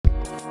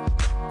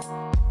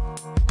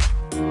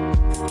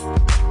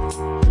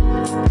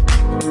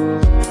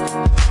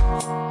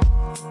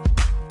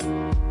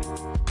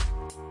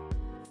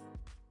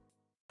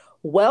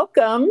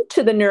Welcome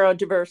to the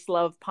Neurodiverse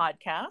Love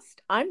podcast.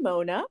 I'm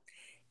Mona,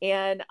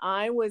 and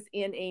I was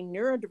in a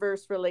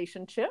neurodiverse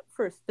relationship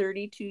for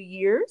 32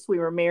 years. We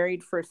were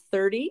married for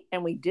 30,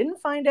 and we didn't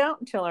find out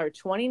until our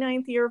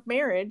 29th year of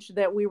marriage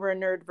that we were a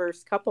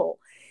neurodiverse couple.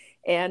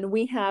 And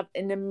we have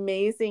an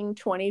amazing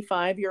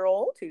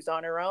 25-year-old who's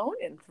on her own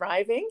and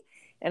thriving.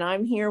 And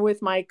I'm here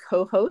with my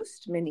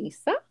co-host,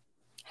 Manisa.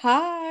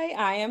 Hi,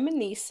 I am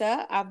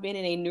Manisa. I've been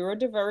in a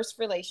neurodiverse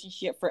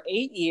relationship for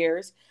 8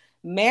 years,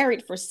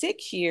 married for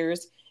 6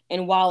 years,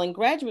 and while in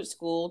graduate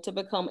school to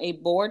become a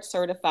board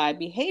certified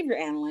behavior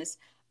analyst,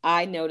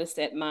 I noticed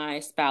that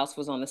my spouse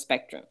was on the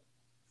spectrum.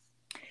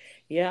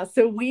 Yeah,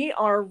 so we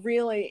are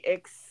really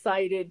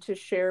excited to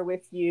share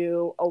with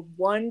you a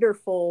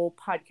wonderful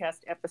podcast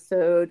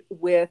episode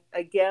with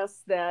a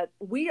guest that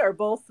we are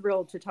both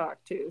thrilled to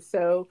talk to.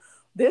 So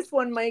this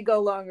one may go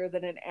longer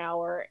than an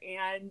hour,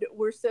 and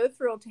we're so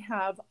thrilled to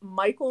have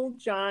Michael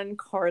John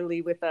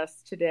Carley with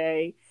us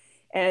today.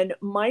 And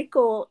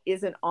Michael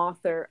is an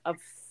author of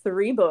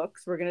 3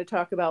 books. We're going to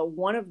talk about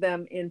one of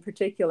them in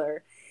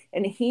particular.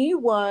 And he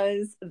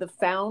was the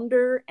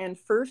founder and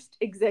first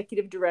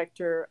executive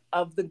director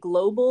of the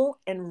Global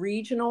and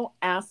Regional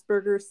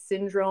Asperger's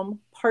Syndrome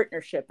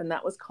Partnership, and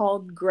that was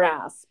called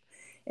GRASP.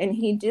 And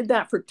he did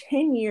that for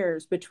 10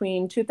 years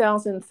between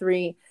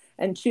 2003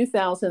 and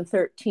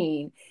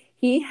 2013.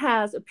 He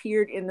has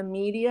appeared in the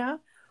media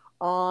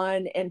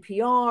on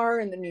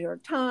NPR and the New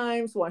York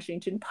Times,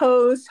 Washington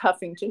Post,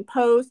 Huffington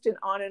Post, and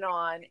on and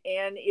on.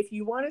 And if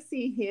you want to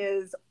see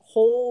his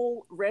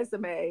whole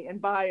resume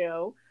and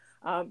bio,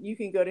 you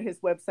can go to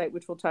his website,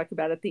 which we'll talk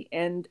about at the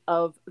end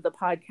of the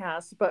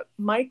podcast. But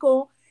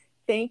Michael,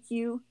 thank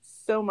you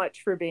so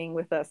much for being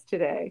with us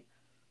today.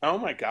 Oh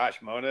my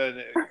gosh,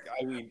 Mona.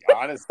 I mean,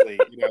 honestly,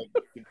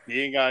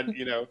 being on,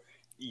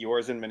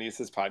 yours and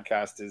Manisa's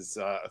podcast is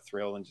a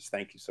thrill. And just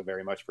thank you so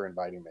very much for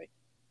inviting me.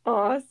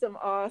 Awesome.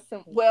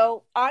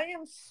 Well, I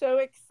am so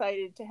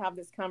excited to have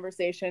this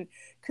conversation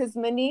because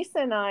Manisa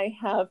and I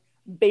have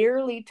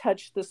barely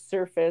touched the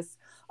surface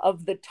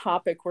of the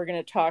topic we're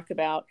going to talk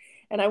about.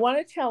 And I want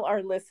to tell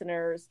our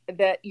listeners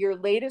that your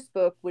latest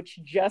book,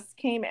 which just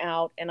came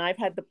out and I've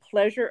had the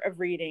pleasure of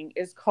reading,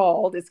 is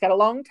called, it's got a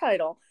long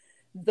title,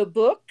 The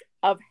Book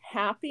of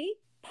Happy,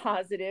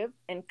 Positive,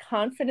 and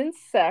Confident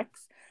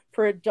Sex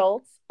for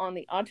Adults on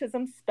the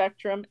Autism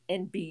Spectrum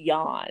and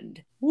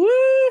Beyond.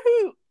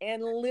 Woohoo!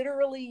 And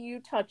literally you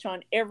touch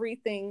on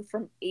everything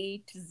from A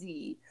to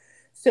Z.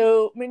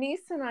 So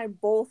Manisa and I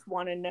both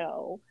want to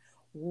know,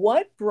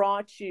 what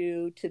brought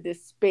you to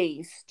this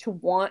space to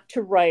want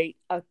to write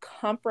a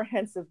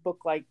comprehensive book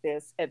like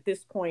this at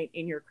this point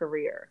in your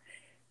career?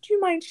 Do you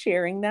mind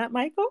sharing that,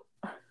 Michael?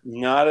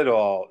 Not at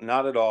all.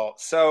 Not at all.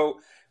 So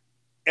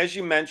as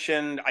you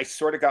mentioned, I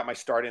sort of got my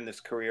start in this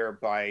career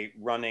by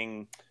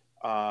running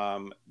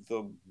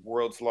the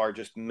world's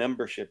largest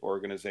membership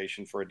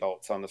organization for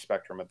adults on the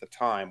spectrum at the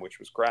time, which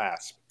was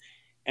GRASP.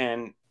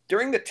 And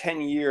during the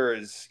 10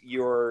 years,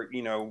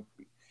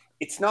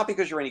 it's not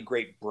because you're any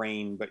great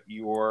brain, but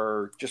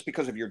you're just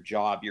because of your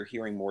job, you're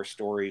hearing more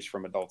stories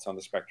from adults on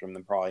the spectrum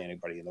than probably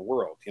anybody in the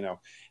world.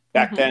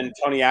 Back then,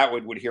 Tony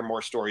Atwood would hear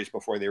more stories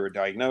before they were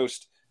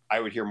diagnosed. I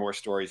would hear more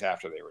stories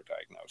after they were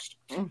diagnosed.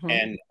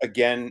 And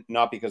again,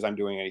 not because I'm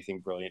doing anything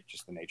brilliant,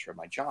 just the nature of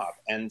my job.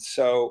 And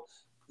so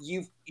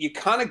you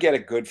kind of get a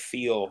good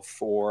feel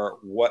for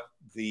what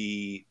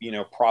the,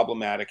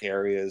 problematic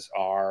areas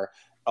are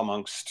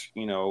amongst,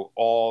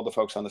 all the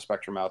folks on the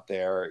spectrum out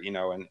there,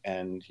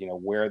 and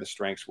where the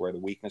strengths, where the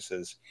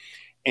weaknesses.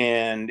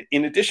 And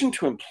in addition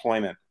to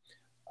employment,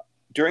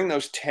 during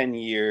those 10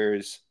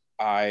 years,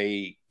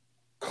 I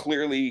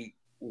clearly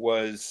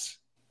was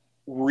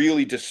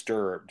really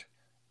disturbed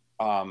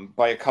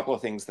by a couple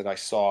of things that I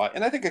saw.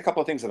 And I think a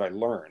couple of things that I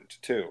learned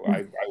too.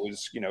 I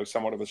was,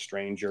 somewhat of a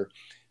stranger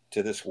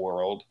to this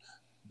world.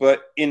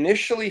 But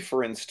initially,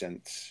 for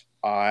instance,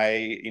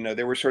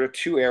 there were sort of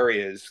 2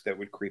 areas that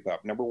would creep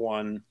up. Number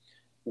one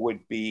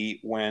would be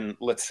when,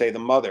 let's say, the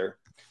mother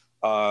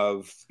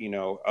of,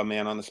 a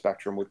man on the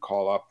spectrum would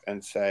call up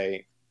and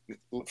say,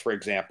 for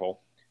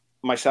example,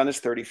 my son is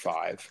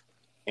 35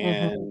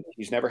 and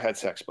he's never had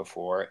sex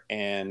before.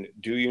 And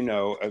do you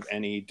know of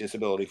any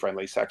disability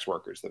friendly sex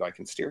workers that I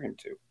can steer him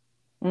to?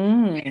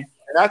 And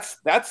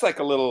that's like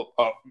a little,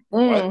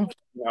 kind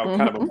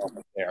of a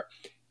moment there.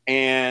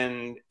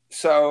 And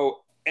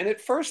so, and at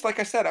first, like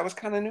I said, I was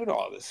kind of new to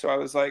all this. So I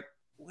was like,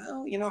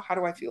 well, how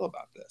do I feel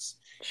about this?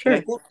 Sure.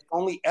 And I think the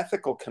only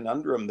ethical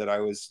conundrum that I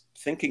was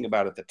thinking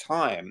about at the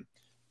time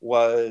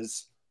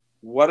was,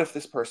 what if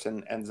this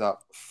person ends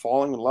up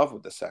falling in love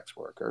with the sex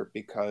worker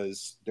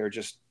because they're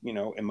just,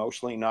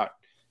 emotionally not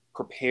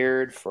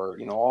prepared for,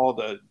 all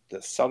the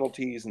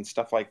subtleties and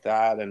stuff like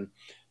that. And,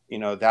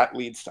 that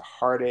leads to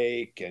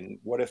heartache. And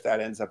what if that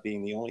ends up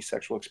being the only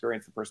sexual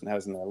experience the person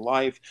has in their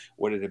life?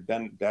 Would it have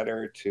been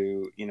better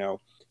to,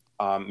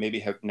 maybe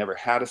have never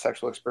had a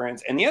sexual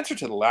experience? And the answer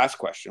to the last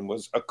question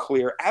was a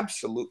clear,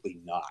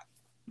 absolutely not.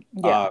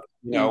 Yeah.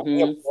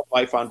 We have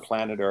life on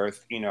planet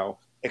Earth,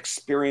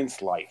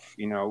 experience life,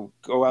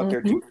 go out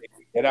there, do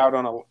get out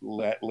on a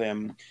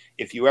limb.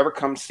 If you ever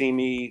come see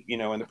me,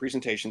 in the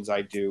presentations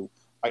I do,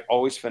 I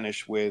always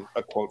finish with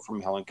a quote from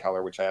Helen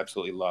Keller, which I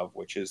absolutely love,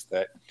 which is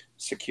that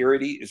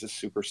security is a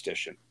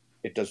superstition.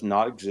 It does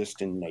not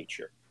exist in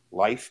nature.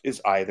 Life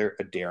is either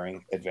a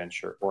daring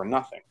adventure or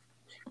nothing.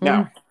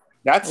 Now,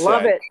 that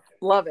Love said, it.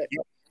 Love it.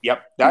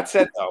 yep. That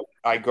said, though,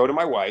 I go to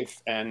my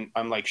wife and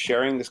I'm like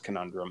sharing this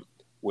conundrum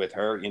with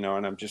her, and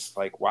I'm just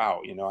like,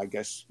 wow, I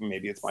guess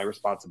maybe it's my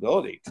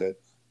responsibility to,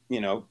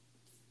 you know,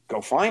 go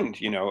find,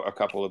 a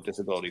couple of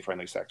disability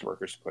friendly sex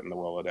workers to put in the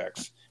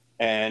Rolodex.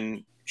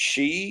 And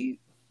she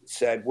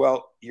said,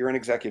 well, you're an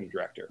executive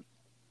director.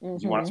 Do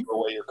you want to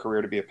throw away your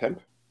career to be a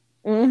pimp?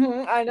 And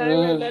I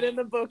read that in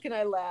the book and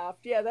I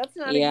laughed. Yeah, that's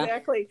not Yeah.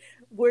 exactly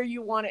where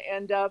you want to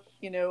end up,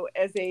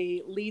 as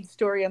a lead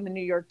story on the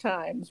New York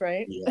Times,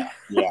 right?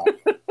 Yeah.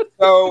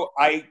 So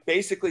I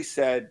basically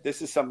said,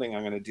 this is something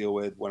I'm going to deal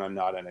with when I'm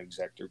not an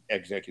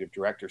executive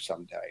director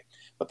someday.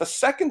 But the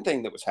second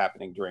thing that was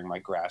happening during my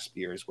GRASP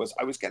years was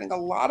I was getting a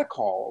lot of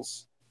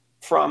calls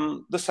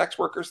from the sex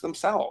workers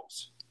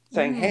themselves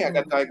saying, hey, I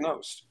got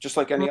diagnosed, just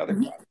like any other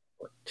guy.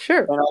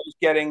 Sure. And I was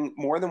getting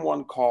more than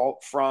one call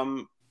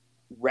from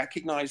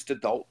recognized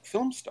adult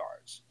film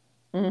stars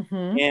and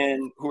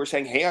who were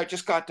saying, hey, I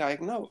just got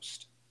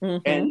diagnosed.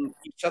 And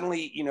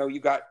suddenly, you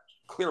got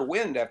clear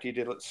wind after you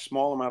did a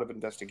small amount of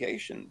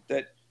investigation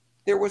that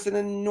there was an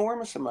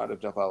enormous amount of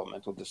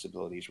developmental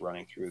disabilities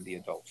running through the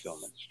adult film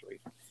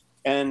industry.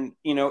 And,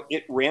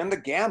 it ran the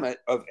gamut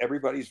of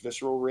everybody's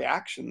visceral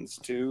reactions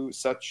to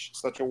such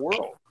a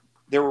world.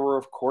 There were,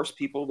 of course,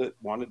 people that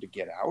wanted to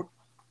get out.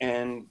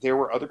 And there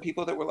were other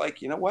people that were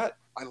like, you know what?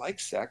 I like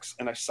sex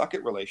and I suck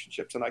at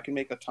relationships and I can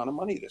make a ton of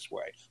money this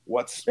way.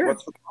 What's the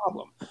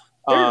problem?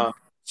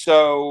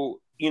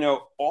 So,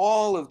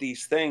 all of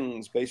these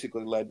things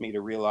basically led me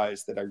to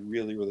realize that I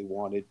really, really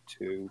wanted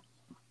to,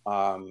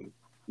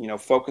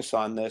 focus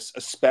on this,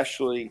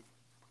 especially,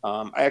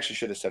 I actually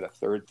should have said a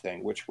third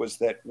thing, which was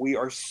that we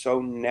are so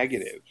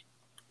negative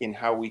in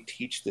how we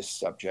teach this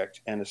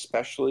subject. And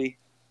especially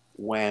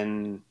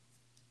when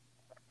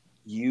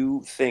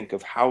you think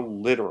of how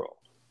literal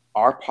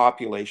our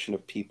population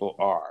of people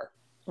are.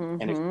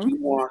 And if you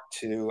want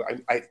to,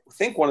 I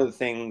think one of the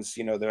things,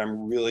 that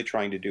I'm really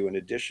trying to do in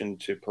addition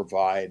to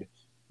provide,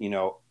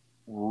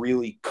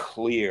 really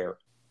clear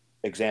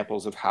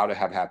examples of how to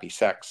have happy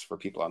sex for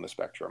people on the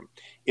spectrum,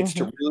 it's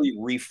to really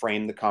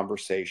reframe the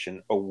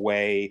conversation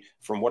away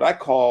from what I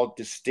call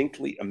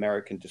distinctly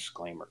American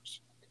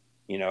disclaimers,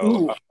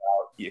 about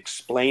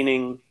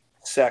explaining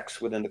sex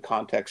within the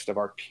context of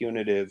our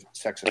punitive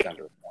sex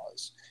offender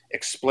laws,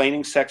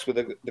 explaining sex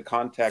within the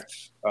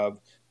context of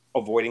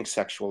avoiding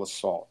sexual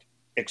assault,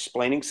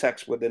 explaining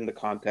sex within the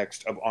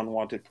context of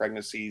unwanted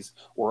pregnancies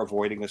or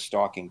avoiding a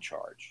stalking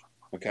charge.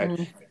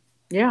 Okay.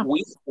 Yeah.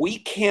 We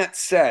can't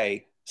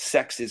say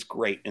sex is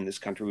great in this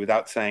country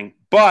without saying,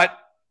 but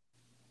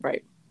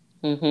right.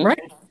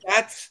 Right.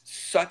 That's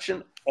such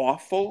an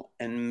awful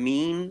and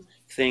mean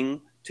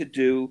thing to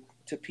do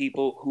to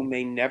people who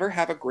may never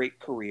have a great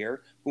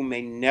career, who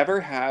may never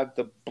have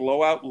the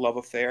blowout love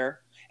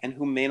affair, and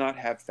who may not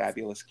have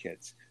fabulous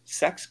kids.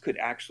 Sex could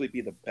actually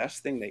be the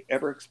best thing they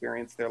ever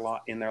experienced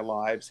in their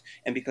lives.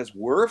 And because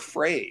we're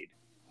afraid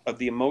of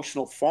the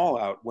emotional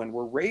fallout when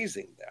we're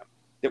raising them,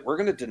 that we're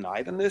going to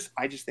deny them this,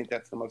 I just think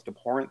that's the most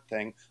abhorrent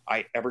thing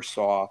I ever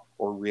saw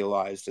or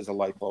realized as a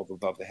light bulb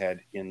above the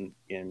head in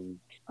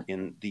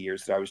the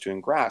years that I was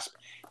doing GRASP.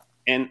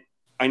 And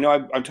I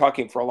know I'm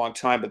talking for a long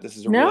time, but this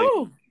is a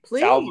really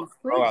salvo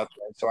throw out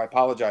there, so I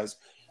apologize.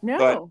 No.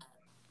 But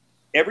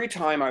every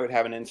time I would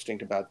have an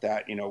instinct about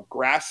that,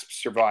 GRASP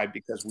survived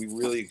because we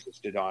really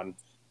existed on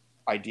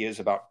ideas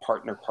about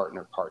partner.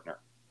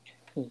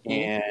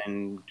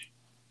 And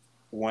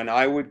when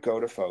I would go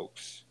to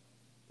folks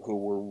who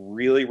were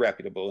really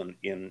reputable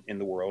in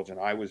the world, and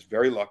I was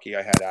very lucky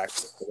I had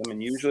access to them,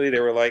 and usually they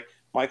were like,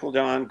 Michael,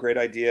 John, great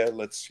idea.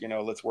 Let's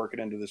work it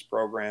into this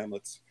program.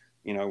 Let's,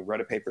 write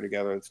a paper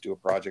together. Let's do a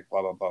project,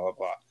 blah, blah, blah, blah,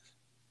 blah.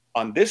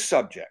 On this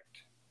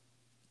subject,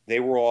 they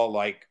were all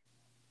like,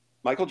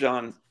 Michael,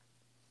 John,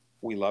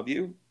 we love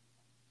you,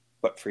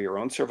 but for your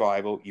own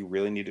survival, you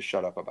really need to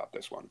shut up about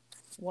this one.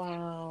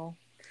 Wow.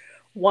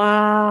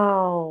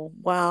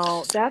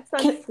 That's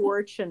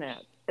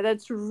unfortunate.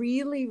 That's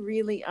really,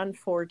 really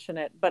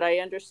unfortunate. But I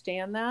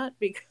understand that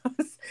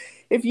because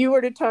if you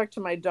were to talk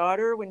to my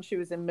daughter when she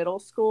was in middle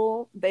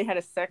school, they had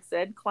a sex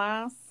ed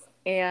class,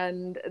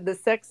 and the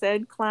sex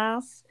ed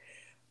class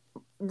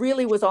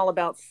really was all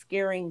about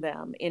scaring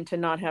them into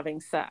not having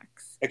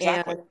sex.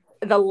 Exactly.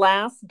 And the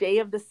last day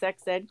of the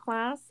sex ed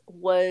class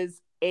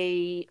was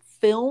a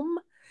film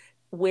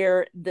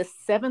where the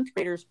seventh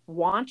graders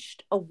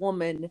watched a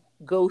woman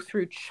go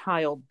through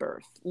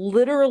childbirth,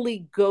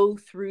 literally go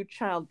through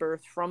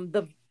childbirth from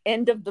the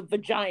end of the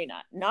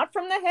vagina, not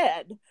from the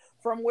head,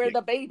 from where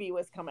the baby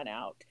was coming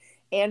out.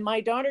 And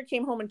my daughter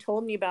came home and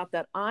told me about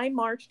that. I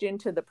marched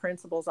into the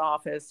principal's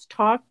office,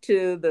 talked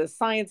to the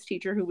science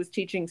teacher who was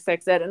teaching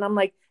sex ed, and I'm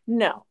like,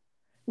 no,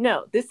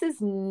 this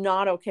is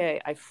not okay.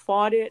 I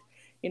fought it.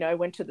 I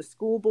went to the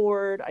school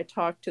board, I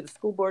talked to the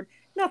school board,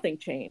 nothing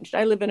changed.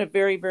 I live in a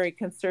very, very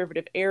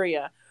conservative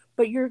area,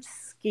 but you're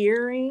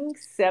scaring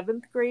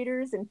seventh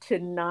graders into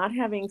not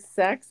having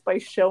sex by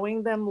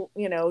showing them,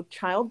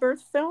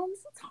 childbirth films.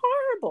 It's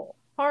horrible,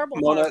 horrible,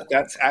 Mona, horrible.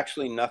 that's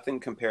actually nothing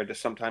compared to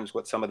sometimes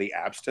what some of the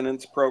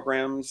abstinence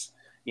programs,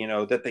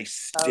 that they Oh,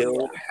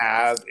 still yeah.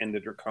 have in the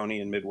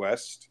draconian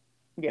Midwest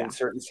in Yeah.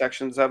 certain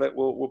sections of it.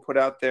 We'll put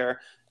out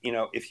there.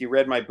 If you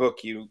read my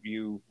book,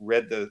 you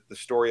read the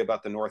story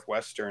about the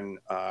Northwestern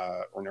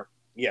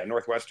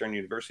Northwestern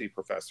University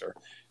professor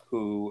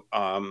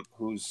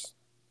whose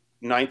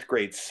ninth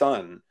grade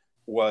son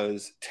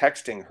was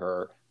texting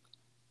her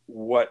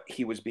what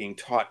he was being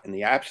taught in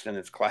the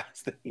abstinence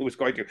class that he was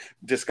going to,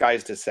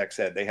 disguised as sex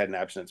ed. They had an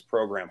abstinence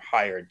program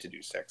hired to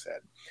do sex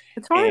ed.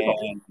 It's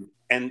horrible.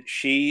 And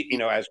she,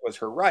 as was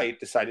her right,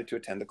 decided to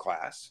attend the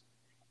class.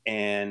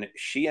 And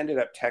she ended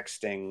up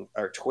texting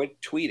or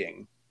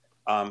tweeting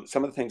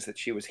some of the things that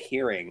she was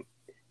hearing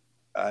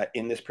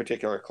in this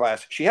particular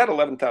class. She had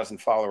 11,000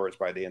 followers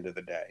by the end of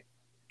the day,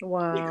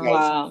 Wow. because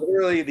Wow.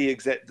 literally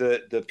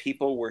the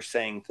people were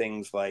saying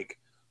things like,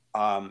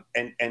 and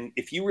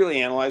if you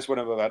really analyze what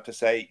I'm about to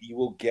say, you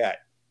will get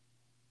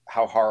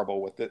how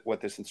horrible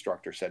what this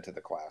instructor said to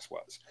the class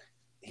was.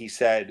 He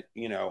said,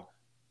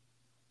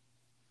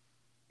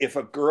 if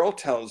a girl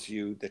tells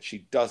you that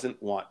she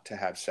doesn't want to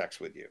have sex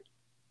with you,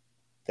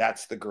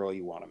 that's the girl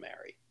you want to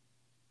marry.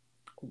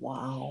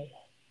 Wow.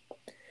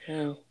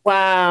 Mm.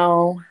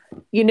 Wow.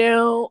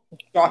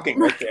 Shocking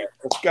right there.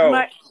 Let's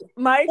go.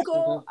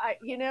 Michael,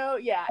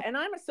 yeah, and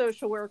I'm a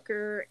social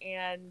worker,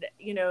 and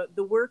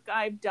the work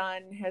I've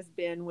done has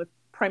been with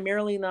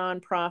primarily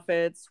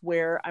nonprofits,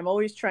 where I'm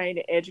always trying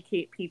to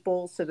educate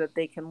people so that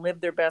they can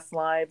live their best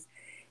lives.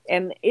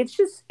 And it's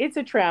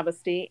a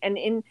travesty. And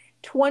in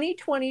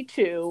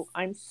 2022,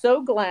 I'm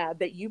so glad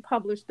that you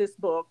published this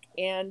book,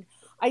 and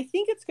I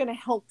think it's going to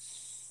help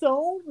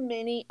so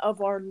many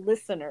of our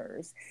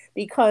listeners,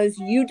 because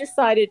you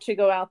decided to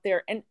go out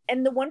there,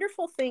 and the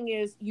wonderful thing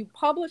is you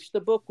published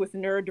the book with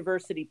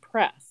Neurodiversity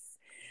Press.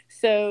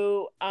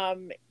 So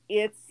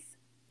it's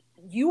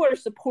you are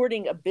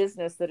supporting a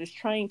business that is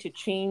trying to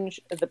change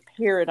the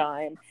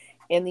paradigm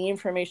and the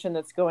information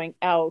that's going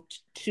out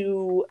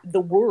to the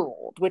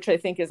world, which I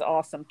think is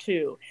awesome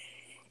too.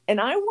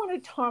 And I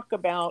want to talk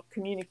about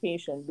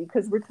communication,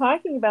 because we're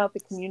talking about the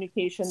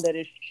communication that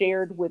is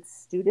shared with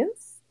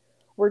students.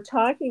 We're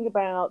talking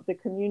about the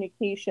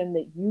communication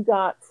that you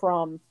got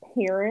from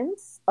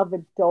parents of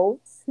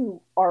adults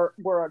who are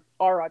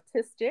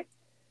autistic.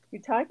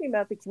 You're talking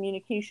about the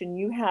communication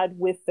you had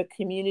with the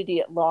community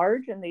at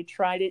large, and they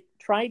tried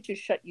to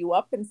shut you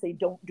up and say,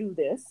 "Don't do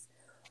this."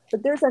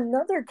 But there's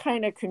another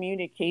kind of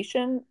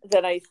communication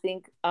that I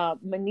think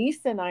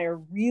Manisa and I are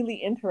really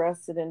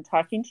interested in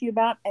talking to you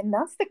about, and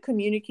that's the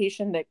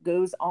communication that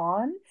goes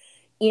on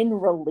in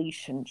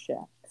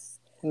relationships.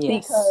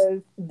 Yes.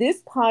 Because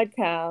this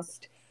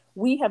podcast,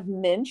 we have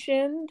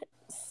mentioned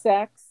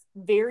sex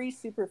very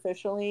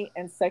superficially,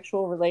 and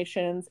sexual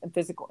relations and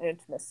physical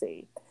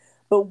intimacy.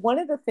 But one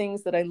of the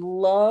things that I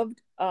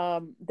loved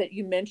that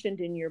you mentioned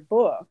in your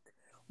book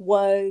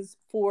was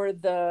for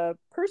the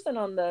person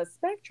on the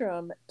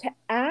spectrum to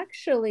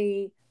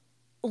actually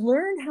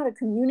learn how to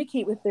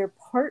communicate with their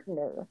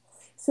partner,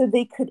 so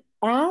they could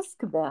ask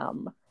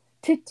them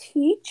to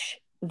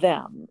teach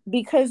them.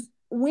 Because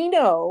we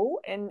know,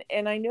 and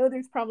I know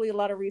there's probably a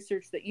lot of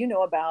research that you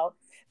know about,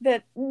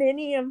 that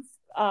many of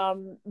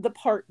the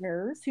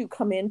partners who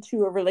come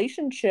into a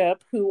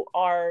relationship who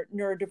are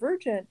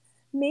neurodivergent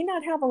may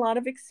not have a lot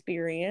of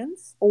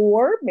experience,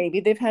 or maybe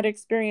they've had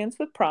experience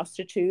with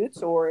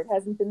prostitutes, or it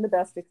hasn't been the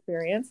best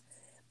experience,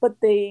 but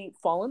they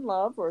fall in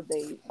love, or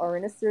they are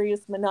in a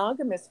serious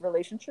monogamous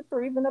relationship,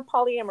 or even a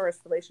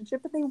polyamorous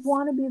relationship, but they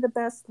want to be the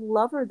best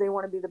lover, they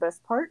want to be the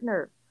best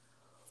partner.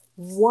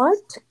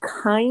 What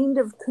kind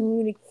of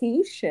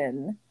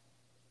communication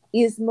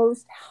is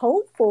most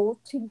helpful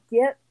to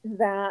get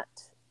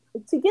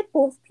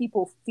both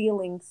people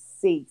feeling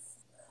safe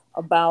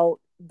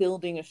about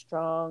building a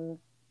strong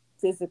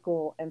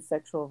physical and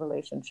sexual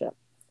relationship?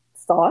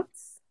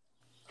 Thoughts?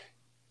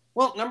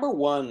 Well, number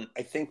one,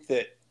 I think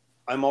that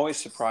I'm always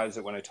surprised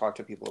that when I talk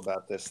to people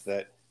about this,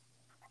 that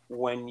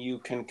when you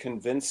can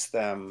convince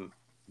them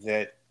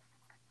that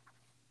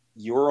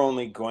you're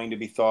only going to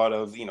be thought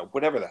of,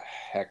 whatever the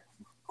heck,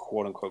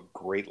 quote unquote,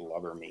 great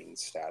lover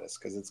means status,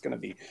 because it's going to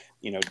be,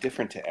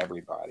 different to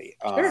everybody.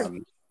 Sure.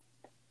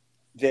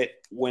 That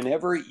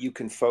whenever you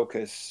can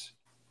focus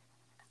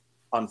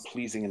on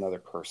pleasing another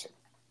person,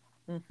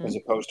 Mm-hmm. as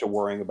opposed to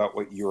worrying about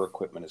what your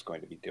equipment is going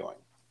to be doing.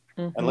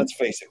 And Mm-hmm. let's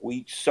face it,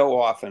 we so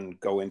often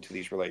go into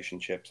these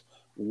relationships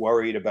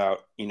worried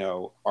about,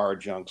 our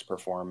junk's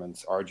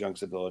performance, our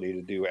junk's ability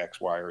to do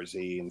X, Y, or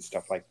Z and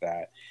stuff like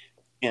that.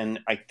 And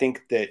I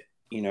think that,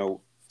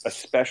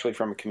 especially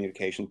from a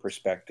communication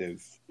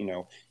perspective,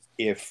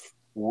 if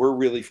we're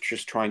really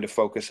just trying to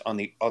focus on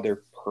the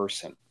other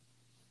person,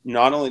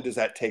 not only does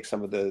that take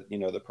some of the,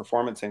 the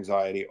performance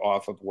anxiety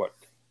off of what,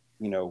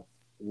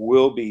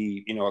 will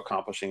be,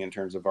 accomplishing in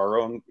terms of our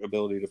own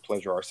ability to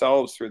pleasure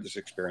ourselves through this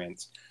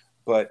experience,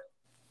 but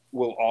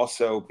will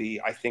also be,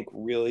 I think,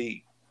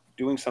 really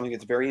doing something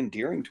that's very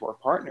endearing to our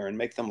partner and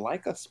make them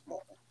like us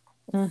more.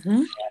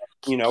 Mm-hmm.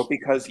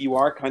 Because you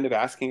are kind of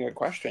asking a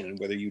question, and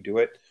whether you do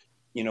it,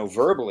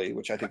 verbally,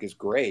 which I think is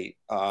great.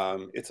 I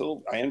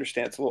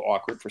understand it's a little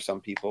awkward for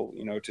some people,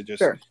 to just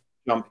Sure.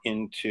 jump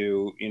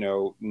into,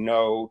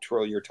 no,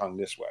 twirl your tongue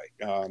this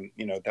way.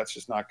 That's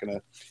just not going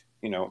to,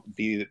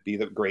 be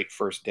the great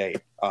first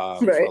date for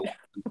Right. a lot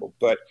of people.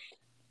 But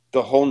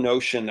the whole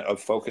notion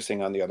of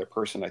focusing on the other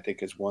person, I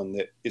think, is one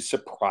that is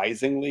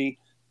surprisingly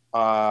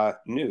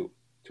new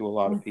to a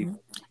lot of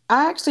people.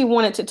 I actually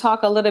wanted to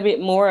talk a little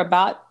bit more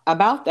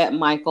about that,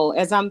 Michael,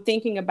 as I'm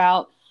thinking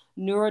about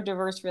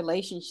neurodiverse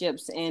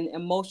relationships and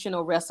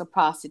emotional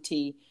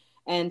reciprocity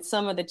and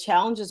some of the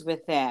challenges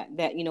with that,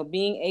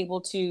 being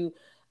able to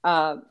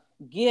uh,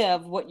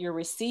 give what you're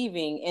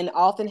receiving and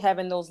often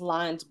having those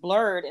lines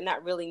blurred and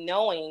not really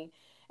knowing.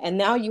 And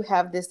now you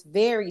have this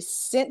very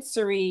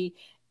sensory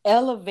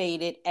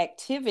elevated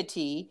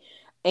activity,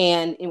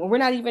 and we're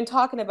not even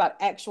talking about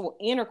actual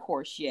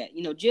intercourse yet,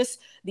 just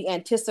the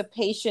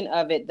anticipation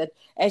of it, the,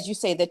 as you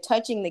say, the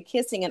touching, the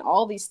kissing, and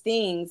all these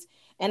things.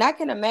 And I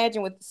can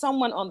imagine with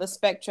someone on the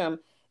spectrum,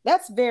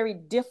 that's very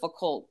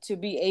difficult to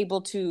be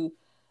able to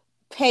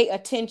pay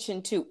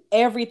attention to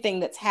everything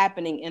that's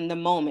happening in the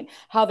moment,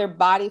 how their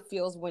body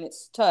feels when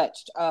it's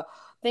touched,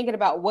 thinking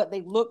about what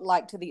they look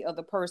like to the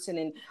other person,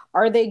 and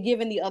are they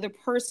giving the other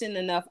person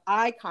enough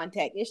eye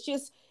contact.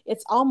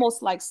 It's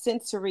almost like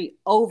sensory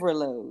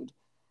overload.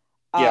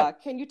 Yeah.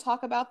 Can you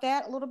talk about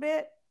that a little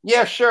bit?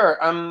 Yeah, sure.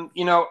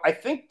 I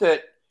think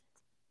that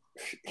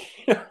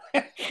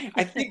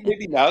I think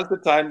maybe now's the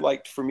time,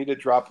 like, for me to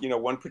drop,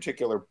 one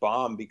particular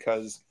bomb,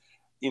 because,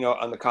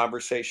 on the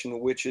conversation,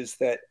 which is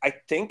that I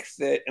think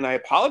that, and I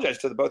apologize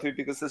to the both of you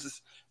because this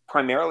is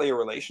primarily a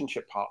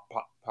relationship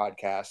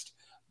podcast,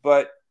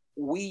 but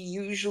we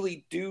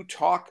usually do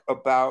talk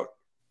about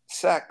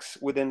sex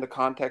within the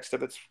context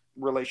of its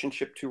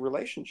relationship to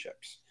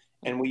relationships.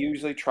 And we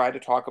usually try to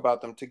talk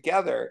about them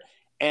together.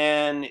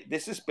 And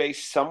this is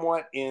based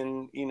somewhat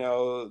in,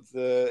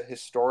 the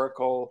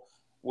historical,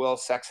 well,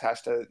 sex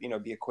has to,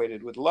 be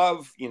equated with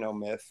love,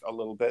 myth a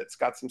little bit. It's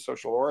got some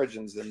social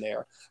origins in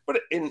there,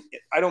 but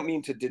I don't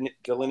mean to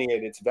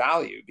delineate its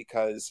value,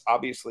 because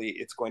obviously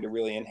it's going to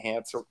really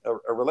enhance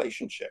a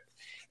relationship,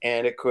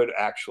 and it could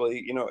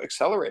actually,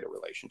 accelerate a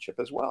relationship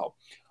as well.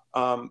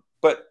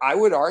 But I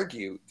would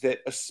argue that,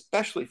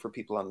 especially for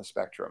people on the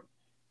spectrum,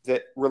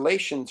 that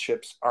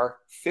relationships are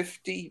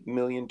 50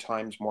 million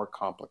times more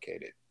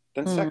complicated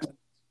than sex.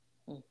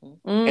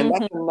 And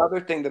that's another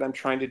thing that I'm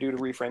trying to do to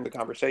reframe the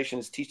conversation,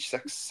 is teach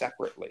sex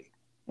separately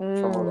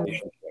from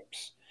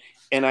relationships.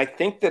 And I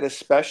think that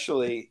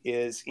especially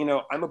is,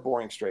 I'm a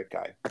boring straight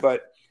guy,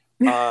 but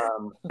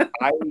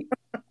I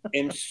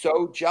am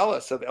so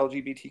jealous of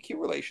LGBTQ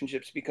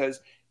relationships, because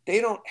they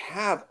don't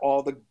have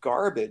all the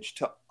garbage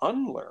to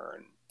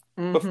unlearn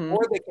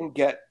before they can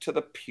get to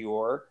the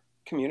pure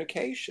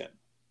communication,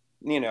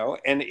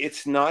 and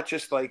it's not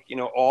just like,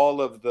 all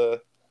of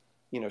the,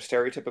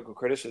 stereotypical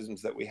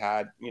criticisms that we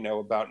had,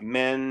 about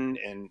men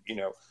and,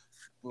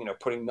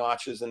 putting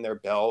notches in their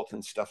belt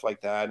and stuff like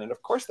that. And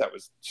of course that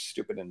was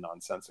stupid and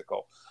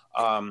nonsensical.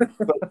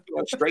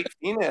 But straight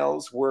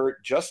females were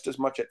just as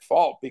much at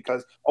fault,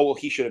 because, oh, well,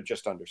 he should have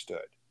just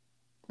understood.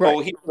 Right. Oh,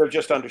 he would have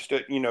just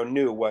understood,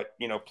 knew what,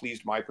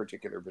 pleased my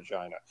particular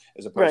vagina,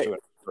 as opposed to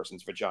another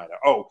person's vagina.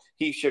 Oh,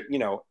 he should,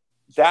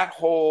 that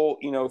whole,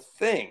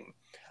 thing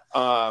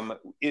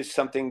is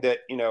something that,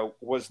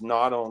 was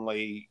not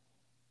only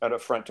an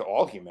affront to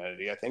all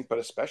humanity, I think, but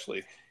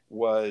especially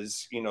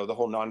was, the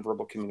whole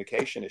nonverbal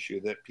communication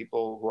issue that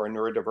people who are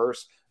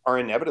neurodiverse are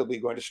inevitably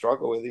going to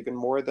struggle with, even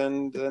more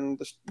than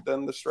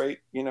the straight,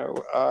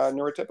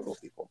 neurotypical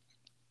people.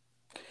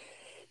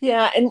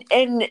 Yeah,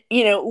 and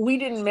we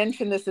didn't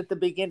mention this at the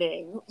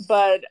beginning,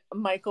 but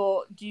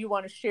Michael, do you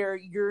want to share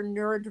your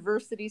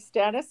neurodiversity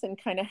status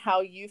and kind of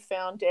how you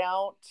found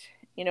out,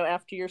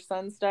 after your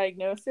son's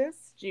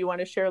diagnosis? Do you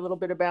want to share a little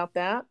bit about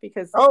that?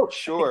 Because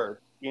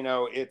sure.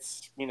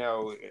 It's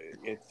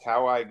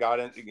how I got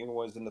into,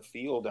 was in the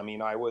field. I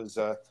mean, I was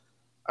a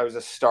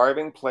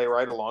starving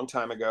playwright a long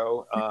time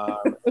ago.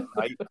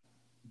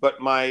 But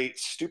my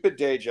stupid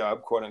day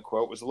job, quote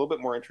unquote, was a little bit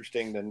more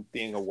interesting than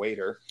being a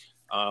waiter.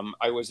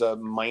 I was a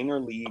minor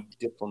league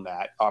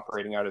diplomat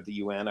operating out of the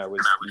UN. I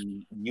was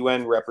the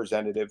UN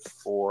representative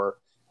for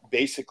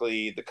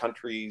basically the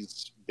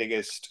country's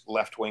biggest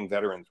left-wing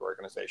veterans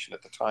organization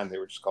at the time. They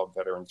were just called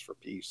Veterans for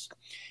Peace.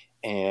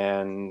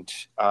 And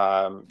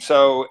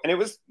it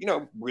was,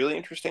 really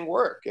interesting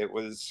work. It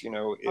was,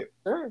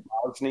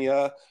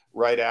 Bosnia,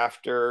 right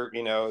after,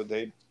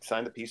 they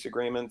signed the peace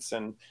agreements.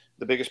 And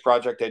the biggest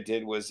project I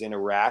did was in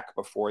Iraq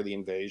before the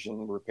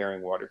invasion,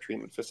 repairing water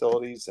treatment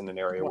facilities in an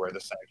area where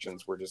the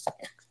sanctions were just,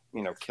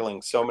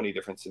 killing so many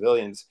different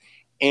civilians.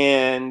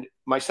 And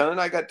my son and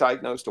I got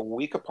diagnosed a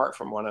week apart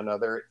from one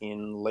another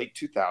in late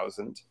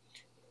 2000.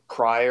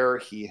 Prior,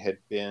 he had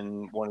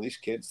been one of these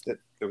kids that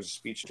there was a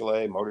speech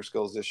delay, motor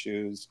skills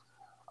issues.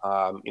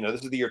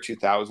 This is the year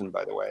 2000,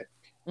 by the way.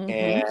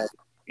 And,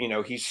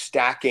 he's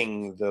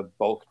stacking the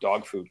bulk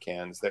dog food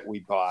cans that we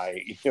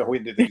buy,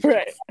 into these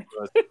Right.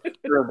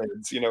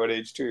 pyramids, at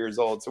age 2 years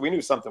old. So we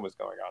knew something was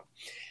going on.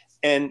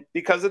 And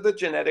because of the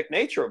genetic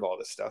nature of all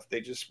this stuff, they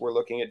just were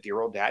looking at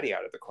dear old daddy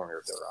out of the corner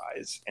of their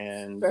eyes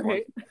and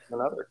Right. one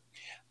another.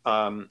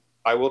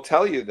 I will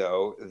tell you,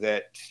 though,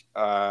 that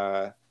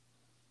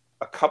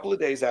a couple of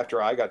days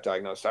after I got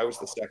diagnosed, I was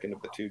the second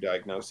of the 2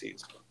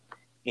 diagnoses.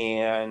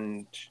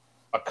 And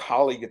a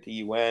colleague at the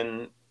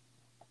UN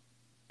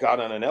got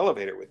on an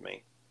elevator with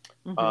me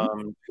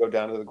to go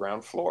down to the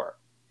ground floor.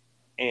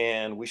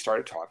 And we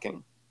started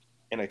talking.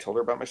 And I told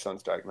her about my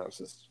son's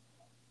diagnosis.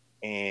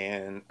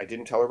 And I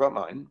didn't tell her about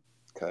mine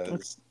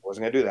because I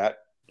wasn't going to do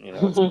that.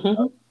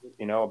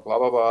 Blah,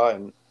 blah, blah.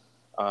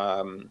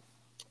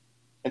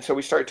 And so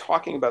we started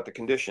talking about the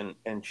condition,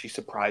 and she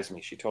surprised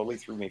me. She totally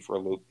threw me for a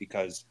loop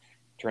because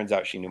it turns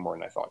out she knew more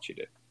than I thought she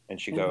did.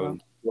 And she goes,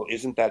 well,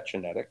 isn't that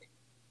genetic?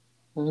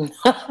 The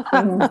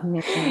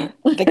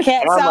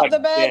cat's out the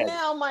bag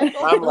now,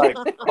 Michael. I'm like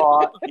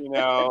caught,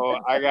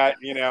 I got,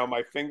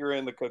 my finger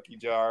in the cookie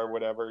jar,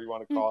 whatever you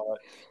want to call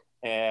it.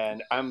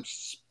 And I'm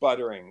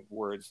sputtering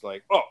words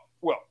like, oh,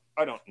 well,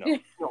 I don't know.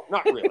 No,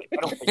 not really. I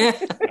don't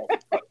think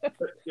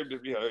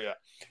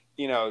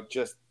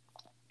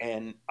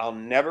and I'll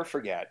never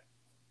forget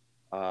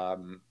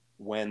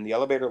when the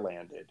elevator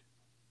landed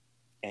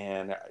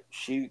and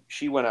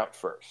she went out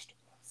first.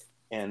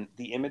 And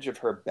the image of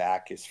her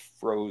back is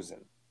frozen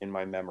in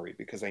my memory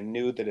because I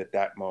knew that at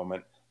that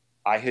moment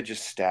I had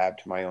just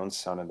stabbed my own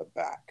son in the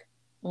back.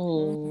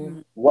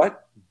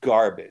 What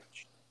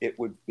garbage it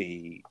would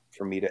be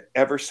for me to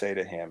ever say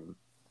to him,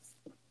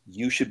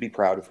 you should be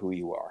proud of who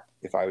you are,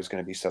 if I was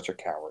going to be such a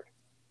coward.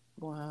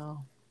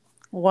 Wow.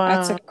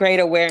 That's a great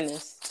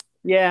awareness.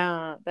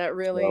 Yeah, that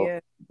really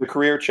is. The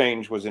career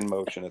change was in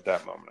motion at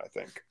that moment, I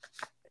think.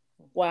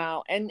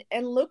 Wow. And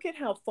look at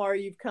how far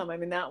you've come. I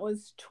mean, that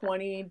was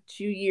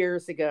 22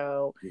 years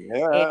ago.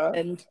 Yeah.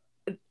 I'm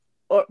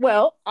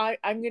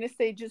going to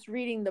say, just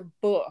reading the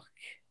book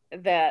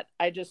that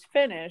I just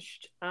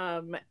finished,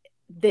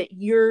 that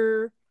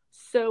you're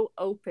so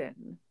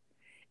open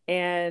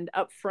and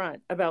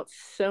upfront about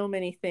so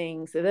many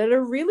things that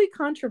are really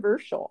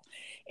controversial.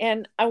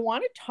 And I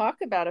want to talk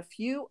about a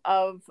few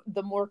of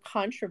the more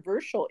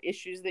controversial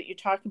issues that you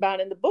talk about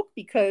in the book,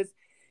 because,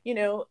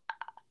 you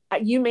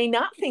may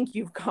not think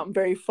you've come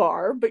very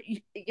far, but,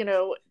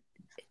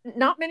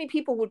 not many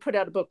people would put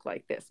out a book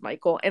like this,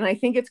 Michael. And I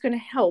think it's going to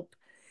help,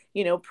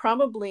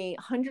 probably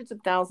hundreds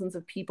of thousands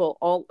of people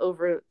all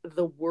over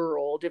the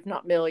world, if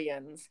not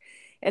millions.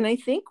 And I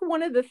think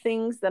one of the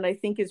things that I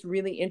think is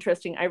really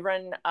interesting, I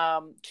run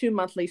 2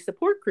 monthly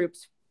support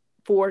groups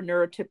for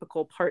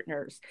neurotypical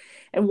partners.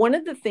 And one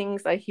of the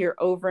things I hear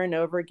over and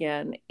over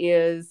again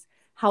is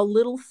how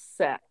little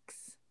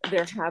sex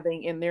they're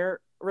having in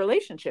their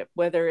relationship,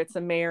 whether it's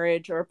a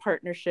marriage or a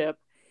partnership.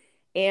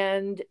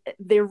 And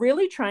they're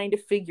really trying to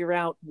figure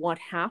out what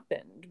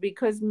happened,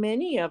 because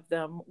many of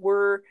them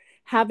were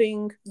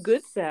having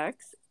good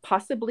sex,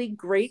 possibly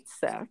great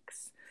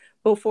sex,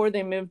 before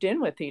they moved in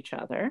with each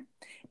other.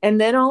 And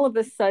then all of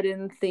a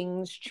sudden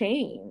things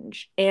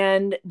change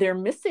and they're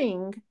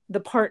missing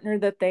the partner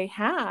that they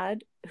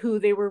had, who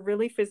they were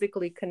really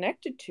physically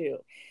connected to.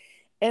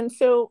 And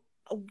so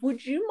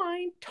would you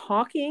mind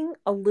talking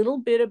a little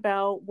bit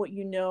about what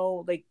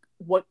like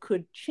what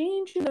could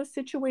change in those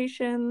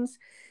situations?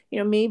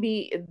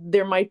 Maybe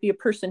there might be a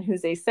person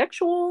who's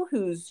asexual,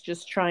 who's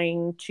just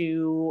trying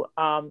to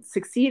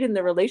succeed in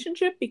the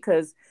relationship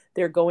because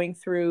they're going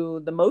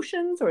through the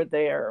motions or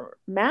they're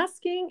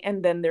masking,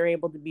 and then they're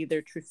able to be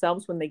their true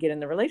selves when they get in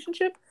the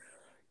relationship.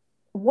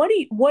 What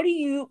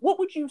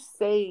would you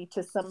say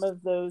to some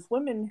of those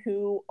women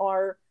who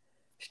are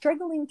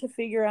struggling to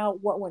figure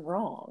out what went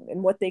wrong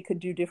and what they could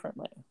do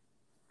differently?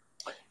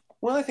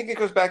 Well, I think it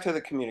goes back to the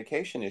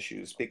communication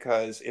issues,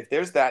 because if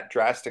there's that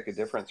drastic a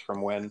difference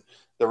from when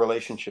the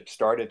relationship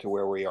started to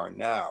where we are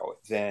now,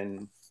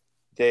 then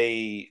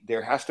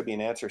there has to be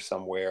an answer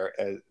somewhere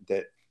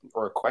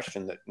or a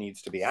question that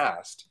needs to be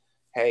asked.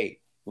 Hey,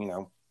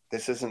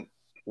 this isn't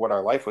what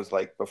our life was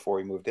like before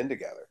we moved in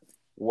together.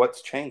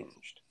 What's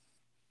changed?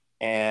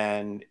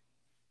 And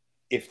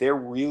if they're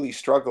really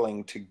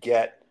struggling to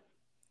get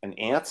an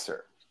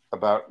answer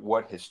about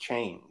what has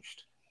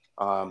changed,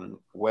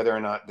 whether or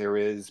not there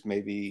is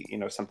maybe,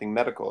 something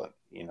medical,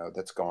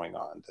 that's going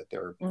on that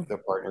the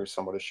partner is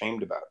somewhat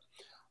ashamed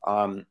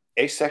about.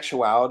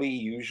 Asexuality,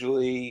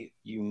 usually,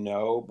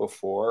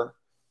 before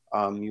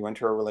you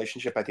enter a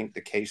relationship. I think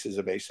the cases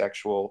of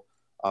asexual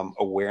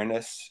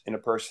awareness in a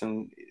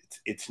person,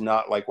 it's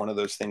not like one of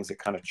those things that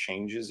kind of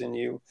changes in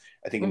you.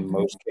 I think in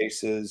most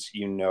cases,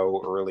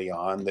 early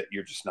on that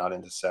you're just not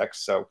into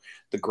sex. So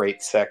the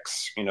great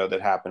sex,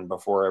 that happened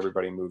before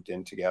everybody moved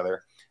in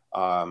together,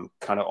 kind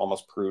of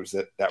almost proves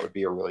that would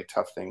be a really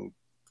tough thing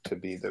to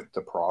be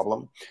the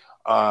problem.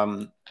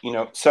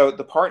 So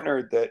the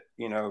partner that,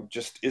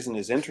 just isn't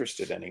as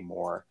interested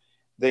anymore,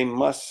 they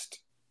must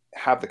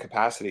have the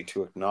capacity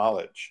to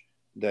acknowledge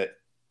that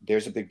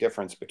there's a big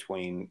difference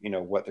between,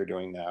 what they're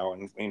doing now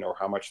and,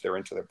 how much they're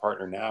into their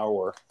partner now,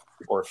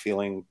 or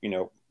feeling,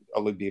 a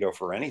libido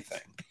for anything,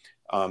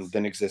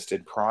 than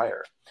existed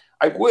prior.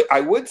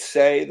 I would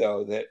say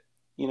though that,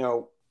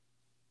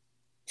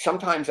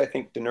 sometimes I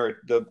think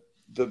the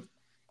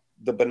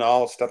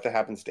banal stuff that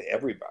happens to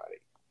everybody,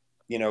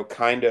 we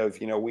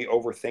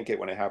overthink it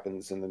when it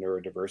happens in the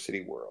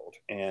neurodiversity world.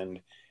 And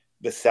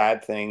the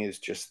sad thing is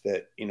just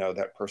that,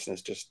 that person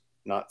is just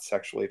not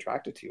sexually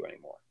attracted to you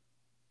anymore.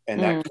 And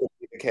that could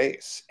be the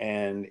case.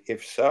 And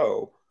if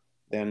so,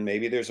 then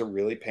maybe there's a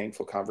really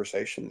painful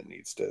conversation that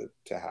needs to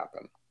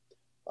happen.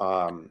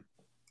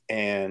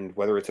 And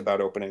whether it's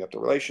about opening up the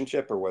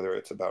relationship or whether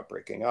it's about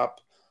breaking up,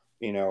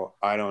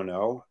 I don't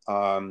know.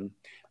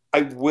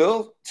 I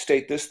will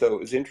state this, though. It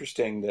was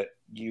interesting that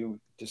you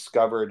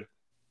discovered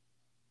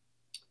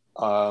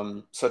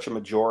such a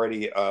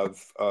majority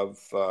of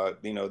the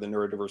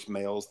neurodiverse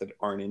males that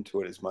aren't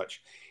into it as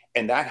much.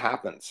 And that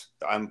happens.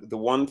 The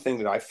one thing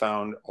that I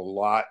found a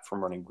lot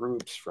from running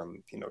groups,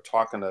 from,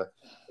 talking to,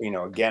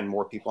 again,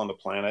 more people on the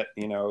planet,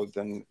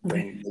 than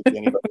anybody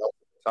else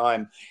at the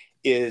time,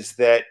 is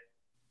that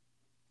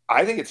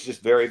I think it's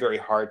just very, very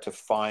hard to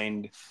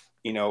find,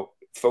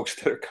 folks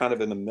that are kind of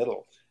in the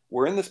middle.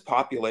 We're in this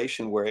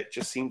population where it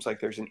just seems like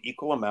there's an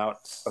equal amount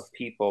of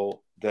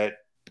people that,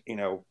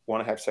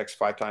 want to have sex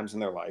 5 times in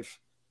their life,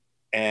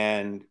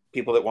 and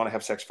people that want to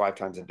have sex 5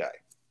 times a day.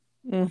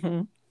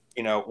 Mm-hmm.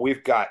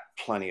 We've got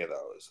plenty of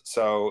those.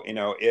 So,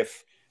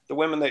 if the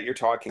women that you're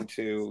talking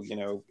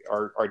to,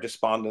 are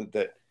despondent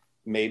that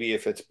maybe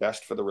if it's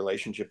best for the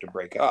relationship to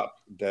break up,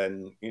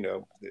 then,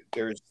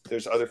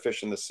 there's other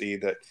fish in the sea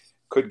that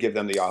could give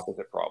them the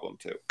opposite problem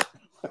too.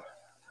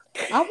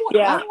 Go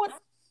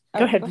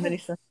ahead,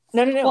 Vanessa.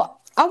 No.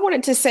 Well, I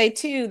wanted to say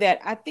too that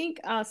I think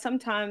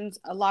sometimes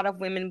a lot of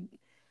women,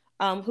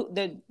 who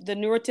the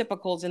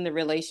neurotypicals in the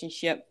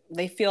relationship,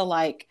 they feel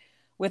like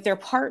with their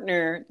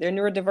partner, their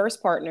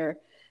neurodiverse partner,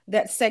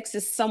 that sex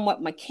is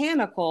somewhat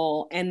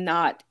mechanical and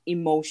not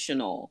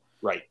emotional.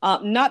 Right.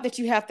 Not that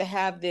you have to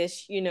have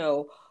this,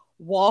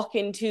 walk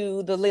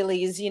into the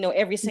lilies,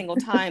 every single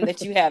time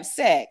that you have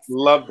sex.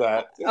 Love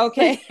that.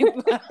 Okay.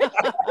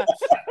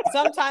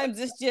 Sometimes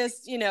it's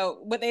just,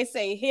 what they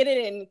say, hit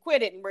it and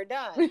quit it and we're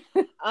done.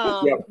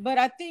 Yep. But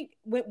I think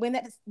when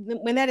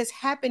that is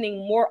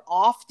happening more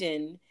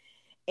often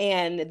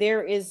and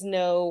there is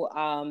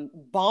no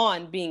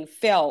bond being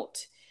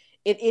felt,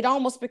 it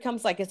almost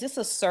becomes like, is this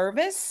a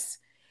service?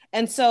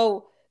 And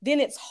so then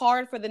it's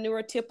hard for the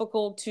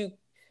neurotypical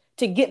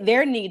to get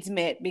their needs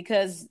met,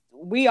 because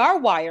we are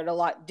wired a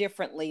lot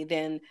differently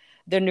than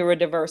the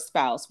neurodiverse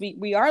spouse.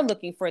 We are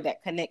looking for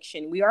that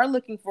connection. We are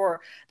looking for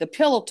the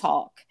pillow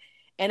talk.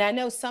 And I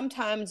know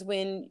sometimes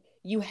when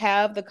you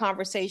have the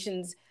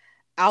conversations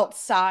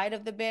outside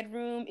of the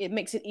bedroom, it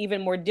makes it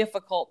even more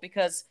difficult,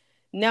 because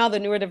now the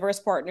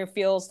neurodiverse partner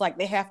feels like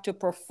they have to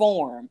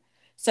perform.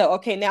 So,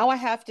 okay, now I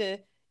have to,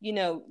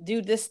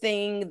 do this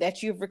thing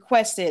that you've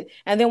requested.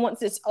 And then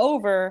once it's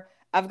over,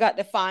 I've got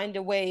to find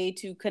a way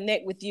to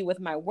connect with you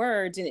with my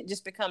words, and it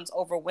just becomes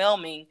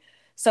overwhelming.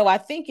 So I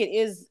think it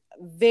is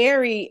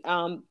very,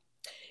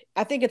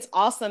 I think it's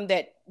awesome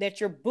that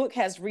your book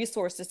has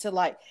resources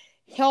to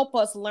help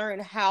us learn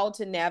how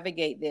to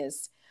navigate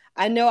this.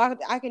 I know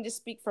I can just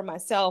speak for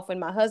myself. And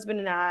my husband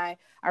and I,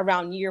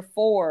 around year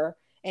 4,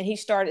 and he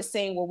started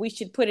saying, well, we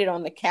should put it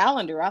on the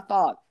calendar. I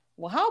thought,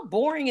 well, how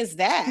boring is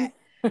that?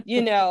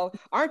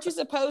 Aren't you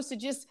supposed to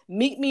just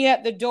meet me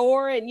at the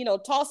door and,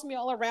 toss me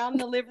all around in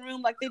the living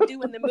room like they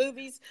do in the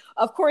movies?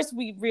 Of course,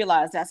 we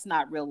realize that's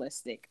not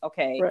realistic.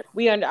 Okay.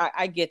 Right.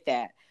 I get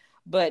that.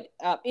 But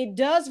it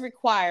does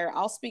require,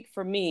 I'll speak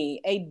for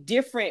me, a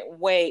different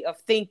way of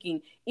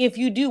thinking if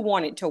you do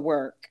want it to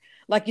work.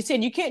 Like you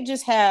said, you can't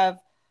just have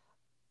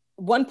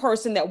one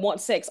person that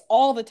wants sex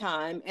all the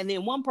time and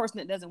then one person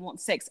that doesn't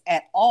want sex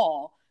at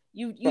all.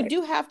 You right.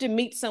 do have to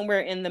meet somewhere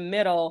in the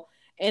middle.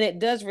 And it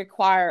does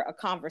require a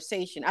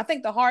conversation. I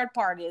think the hard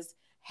part is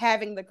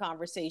having the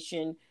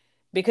conversation,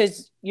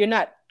 because you're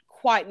not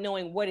quite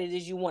knowing what it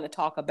is you want to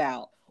talk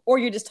about, or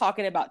you're just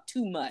talking about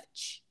too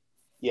much.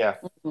 Yeah.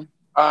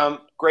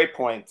 Great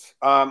point.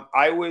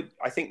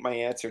 I think my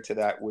answer to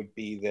that would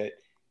be that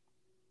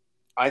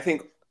I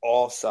think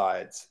all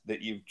sides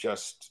that you've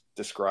just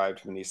described,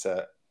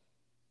 Vanessa,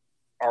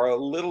 are a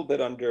little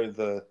bit under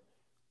the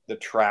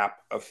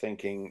trap of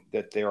thinking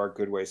that there are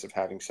good ways of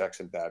having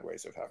sex and bad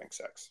ways of having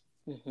sex.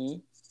 Mm-hmm.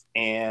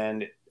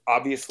 And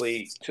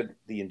obviously to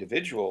the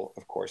individual,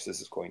 of course, this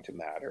is going to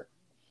matter.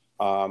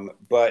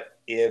 But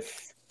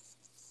if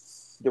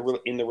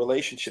in the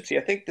relationship, see,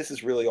 I think this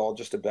is really all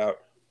just about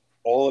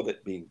all of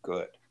it being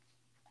good.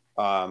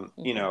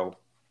 Mm-hmm.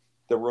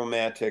 The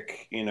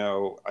romantic,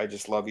 I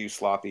just love you,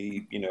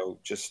 sloppy,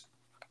 just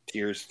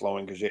tears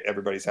flowing because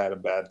everybody's had a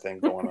bad thing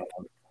going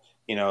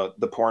on.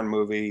 The porn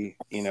movie,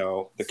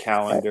 the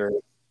calendar,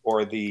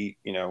 or the,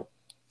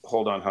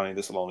 hold on, honey,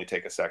 this will only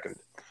take a second.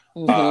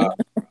 Mm-hmm.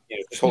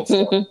 Just hold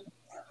still.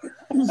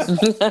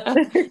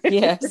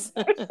 Yes.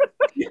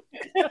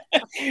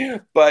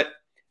 But,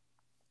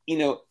 you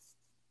know,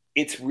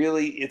 it's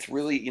really,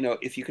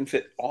 if you can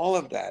fit all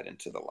of that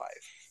into the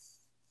life,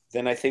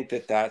 then I think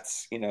that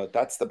that's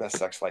the best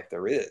sex life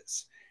there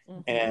is.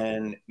 Mm-hmm.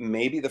 And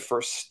maybe the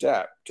first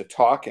step to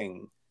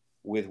talking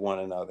with one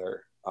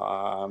another,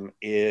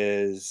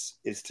 is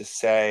to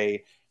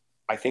say,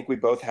 I think we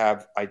both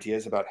have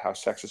ideas about how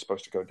sex is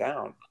supposed to go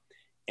down.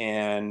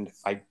 And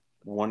I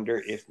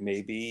wonder if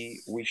maybe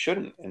we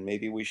shouldn't, and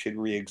maybe we should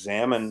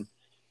re-examine,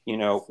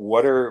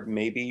 what are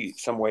maybe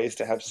some ways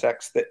to have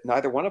sex that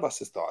neither one of us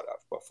has thought of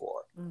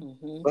before.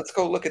 Mm-hmm. Let's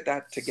go look at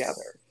that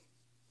together.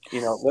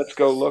 Let's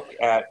go look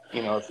at,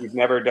 if you've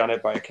never done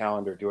it by a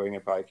calendar, doing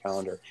it by a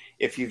calendar.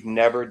 If you've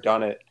never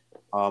done it,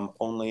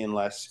 only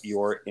unless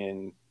you're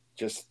in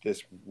just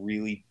this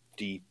really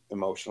deep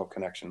emotional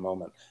connection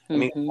moment. I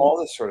mean, Mm-hmm. all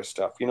this sort of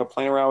stuff,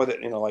 playing around with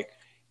it, like,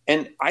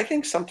 and I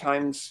think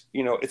sometimes,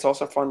 it's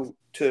also fun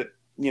to,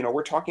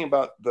 we're talking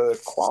about the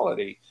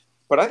quality,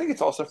 but I think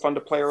it's also fun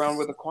to play around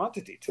with the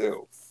quantity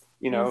too.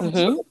 Mm-hmm.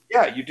 So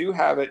yeah, you do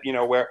have it,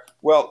 where,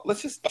 well,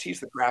 let's just tease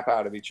the crap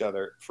out of each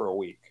other for a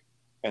week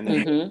and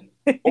then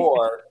Mm-hmm.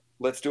 or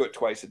let's do it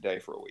twice a day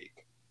for a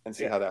week and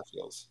see Yeah. how that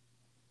feels.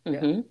 Yeah.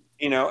 Mm-hmm.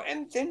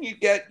 And then you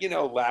get,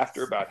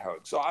 laughter about how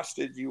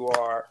exhausted you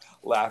are,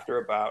 laughter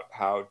about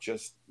how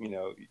just,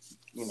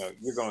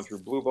 you're going through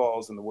blue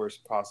balls in the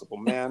worst possible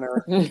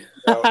manner.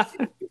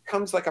 It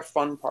becomes like a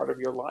fun part of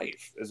your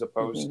life as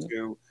opposed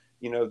Mm-hmm.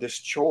 to, this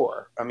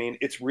chore. I mean,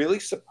 it's really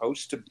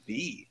supposed to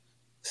be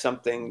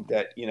something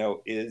that,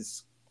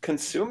 is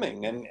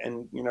consuming and,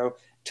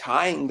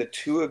 tying the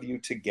two of you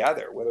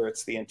together, whether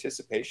it's the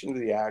anticipation of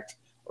the act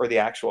or the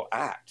actual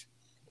act,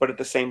 but at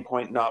the same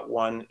point, not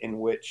one in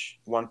which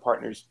one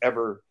partner's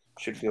ever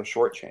should feel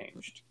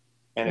shortchanged.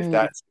 And if Mm.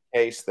 that's the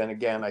case, then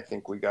again, I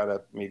think we got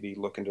to maybe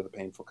look into the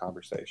painful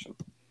conversation.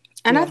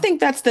 And I Yeah.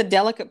 think that's the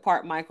delicate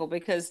part, Michael,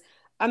 because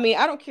I mean,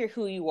 I don't care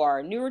who you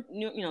are,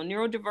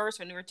 neurodiverse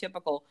or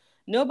neurotypical.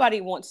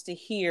 Nobody wants to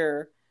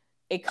hear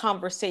a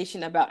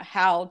conversation about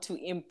how to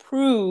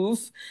improve,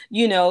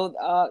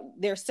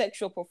 their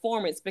sexual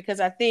performance,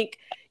 because I think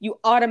you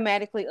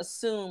automatically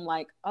assume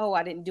like, oh,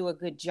 I didn't do a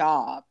good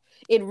job.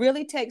 It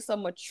really takes a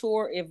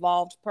mature,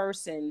 evolved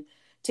person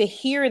to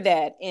hear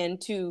that and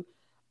to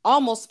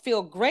almost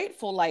feel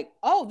grateful, like,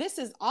 oh, this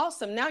is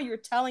awesome. Now you're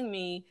telling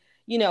me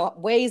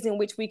ways in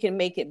which we can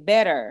make it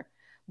better.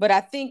 But I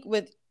think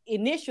with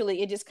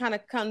initially it just kind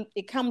of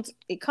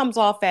comes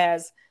off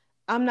as,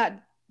 I'm not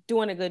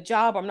doing a good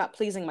job, I'm not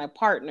pleasing my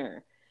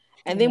partner.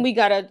 And then Mhm. we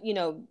got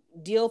to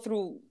deal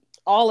through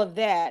all of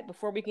that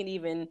before we can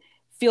even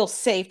feel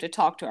safe to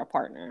talk to our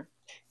partner.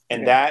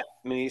 And Yeah. that,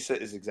 Manisa,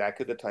 is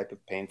exactly the type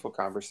of painful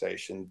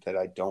conversation that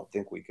I don't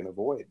think we can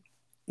avoid.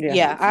 Yeah.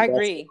 Yeah, I That's the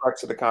agree.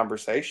 crux of the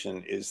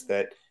conversation, is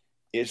that,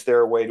 is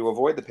there a way to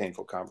avoid the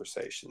painful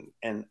conversation?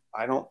 And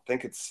I don't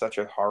think it's such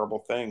a horrible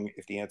thing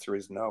if the answer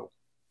is no.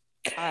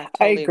 I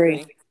I totally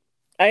agree. agree.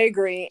 I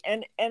agree.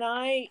 And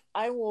I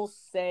will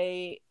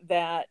say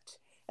that,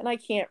 and I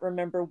can't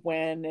remember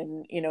when,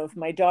 and if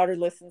my daughter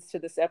listens to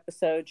this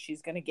episode,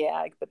 she's going to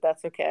gag, but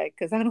that's okay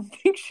because I don't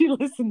think she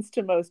listens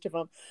to most of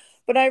them.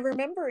 But I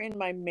remember in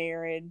my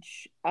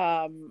marriage,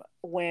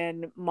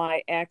 when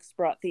my ex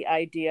brought the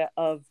idea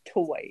of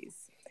toys.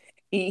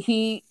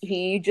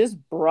 He just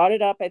brought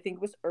it up. I think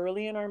it was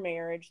early in our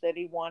marriage that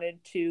he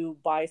wanted to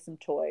buy some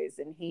toys,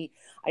 and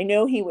I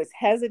know he was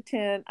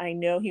hesitant. I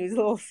know he was a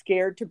little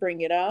scared to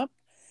bring it up,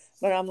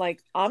 but I'm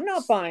like, I'm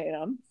not buying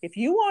them. If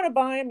you want to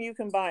buy them, you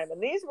can buy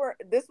them.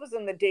 And this was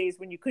in the days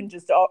when you couldn't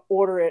just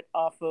order it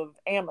off of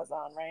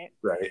Amazon, right?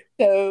 Right.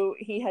 So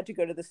he had to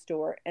go to the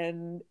store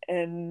and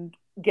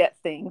get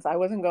things. I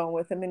wasn't going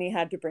with him, and he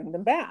had to bring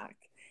them back.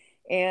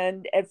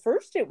 And at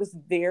first, it was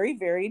very,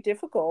 very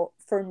difficult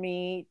for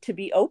me to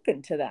be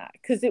open to that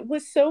because it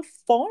was so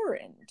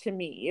foreign to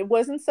me. It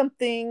wasn't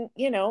something,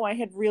 I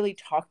had really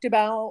talked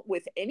about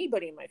with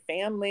anybody in my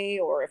family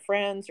or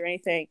friends or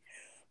anything.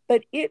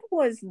 But it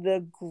was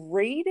the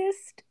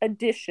greatest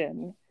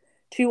addition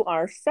to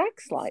our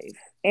sex life.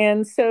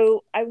 And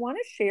so I want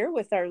to share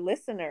with our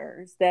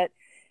listeners that,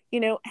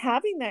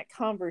 having that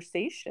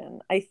conversation,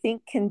 I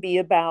think, can be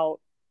about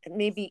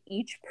maybe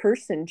each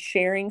person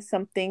sharing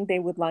something they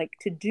would like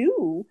to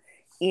do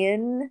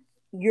in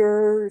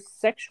your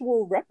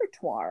sexual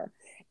repertoire.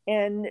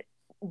 And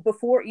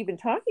before even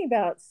talking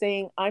about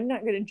saying, I'm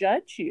not going to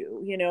judge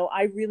you,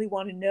 I really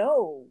want to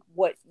know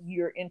what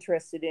you're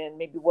interested in,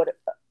 maybe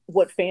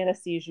what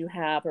fantasies you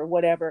have or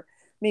whatever,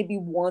 maybe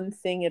one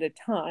thing at a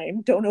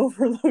time. Don't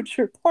overload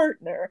your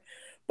partner.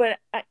 But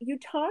you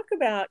talk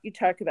about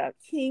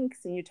kinks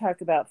and you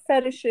talk about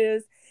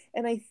fetishes,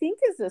 and I think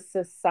as a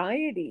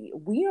society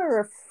we are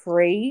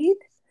afraid,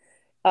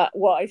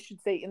 well, I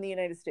should say in the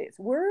United States,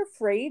 we're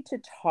afraid to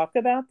talk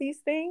about these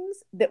things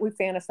that we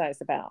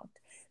fantasize about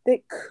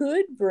that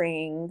could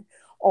bring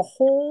a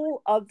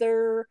whole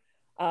other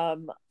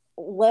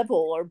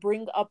level, or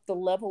bring up the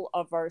level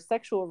of our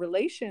sexual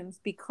relations,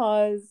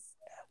 because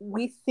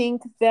we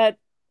think that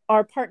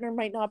our partner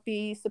might not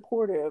be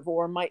supportive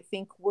or might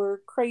think we're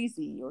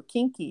crazy or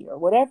kinky or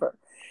whatever.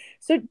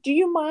 So do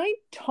you mind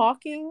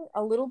talking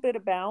a little bit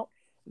about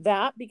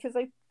that? Because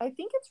I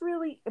think it's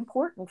really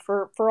important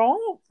for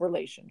all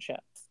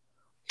relationships.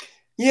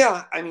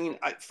 Yeah, I mean,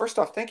 first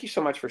off, thank you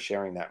so much for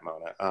sharing that,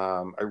 Mona.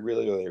 I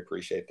really, really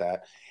appreciate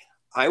that.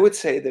 I would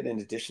say that in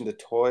addition to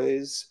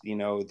toys,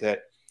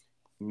 that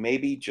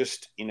maybe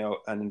just, an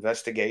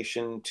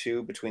investigation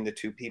too between the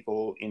two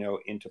people,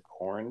 into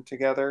porn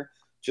together,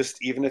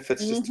 just even if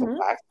it's just to Mm-hmm.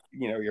 laugh,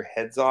 your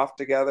heads off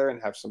together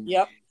and have some,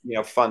 Yep.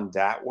 fun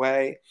that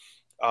way.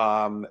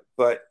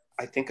 But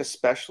I think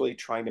especially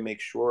trying to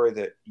make sure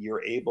that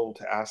you're able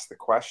to ask the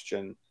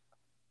question,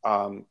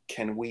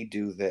 can we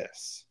do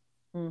this?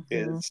 Mm-hmm.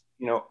 Is,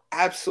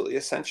 absolutely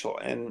essential.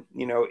 And,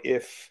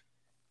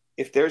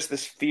 if there's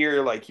this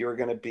fear like you're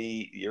going to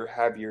be you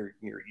have your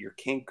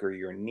kink or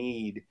your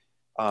need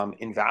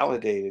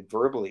invalidated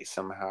verbally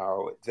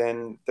somehow,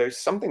 then there's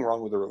something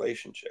wrong with the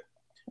relationship.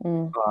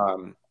 Mm.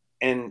 um,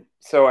 and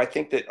so I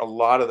think that a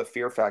lot of the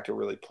fear factor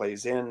really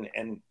plays in.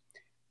 And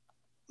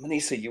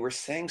Manisa, you were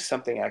saying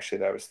something actually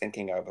that I was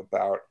thinking of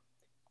about,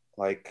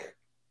 like,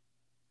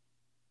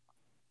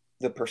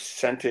 the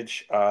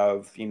percentage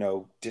of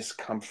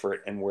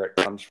discomfort and where it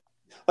comes from.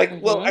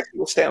 Like, well, Mm-hmm. actually,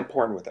 we'll stay on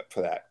porn with it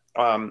for that.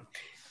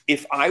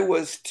 If I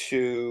was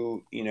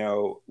to,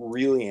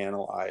 really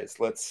analyze,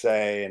 let's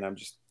say, and I'm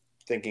just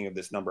thinking of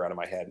this number out of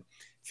my head,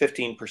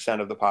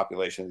 15% of the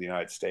population of the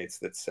United States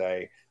that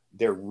say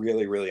they're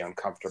really, really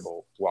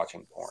uncomfortable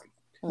watching porn,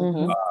 Mm-hmm.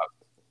 Mm-hmm.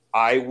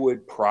 I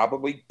would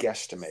probably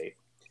guesstimate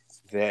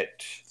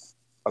that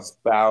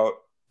about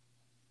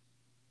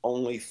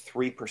only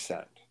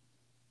 3%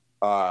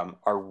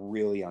 are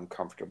really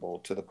uncomfortable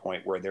to the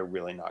point where they're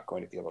really not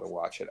going to be able to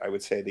watch it. I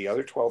would say the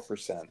other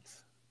 12%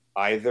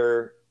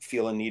 either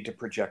feel a need to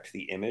project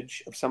the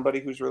image of somebody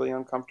who's really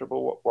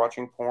uncomfortable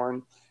watching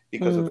porn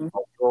because of the Mm-hmm.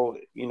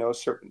 cultural,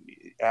 certain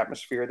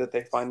atmosphere that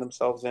they find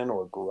themselves in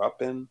or grew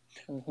up in,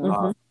 Mm-hmm. uh,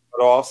 Mm-hmm.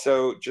 but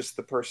also just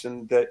the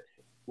person that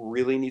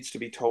really needs to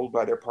be told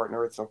by their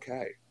partner it's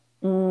okay.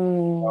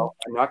 Mm.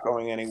 I'm not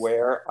going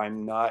anywhere.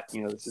 I'm not,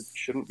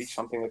 shouldn't be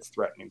something that's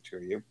threatening to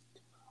you.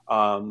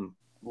 um,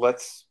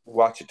 let's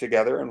watch it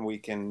together, and we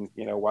can,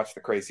 watch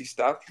the crazy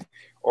stuff,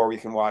 or we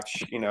can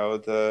watch,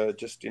 the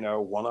just,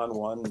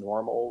 one-on-one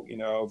normal,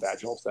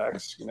 vaginal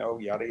sex,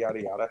 yada,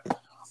 yada,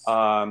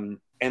 yada.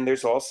 And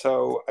there's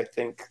also, I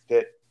think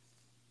that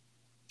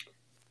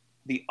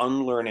the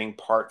unlearning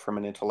part from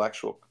an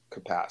intellectual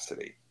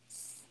capacity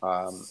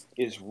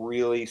is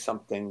really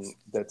something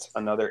that's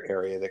another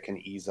area that can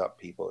ease up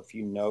people. If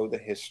you know the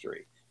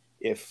history,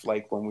 if,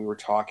 like, when we were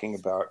talking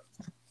about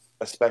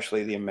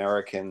especially the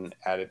American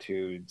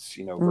attitudes,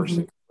 Mm-hmm. versus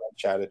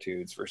French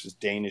attitudes versus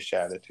Danish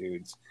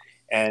attitudes.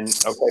 And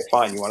okay,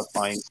 fine, you want to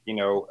find,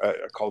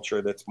 a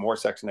culture that's more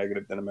sex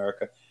negative than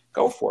America,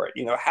 go for it.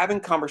 Having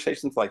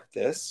conversations like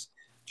this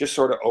just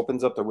sort of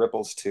opens up the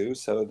ripples too,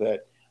 so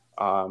that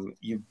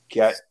you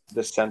get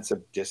the sense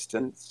of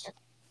distance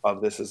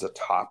of this as a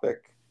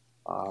topic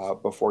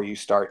before you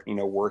start,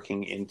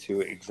 working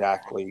into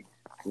exactly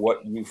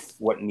what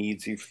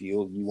needs you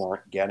feel you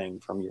aren't getting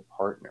from your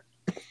partner.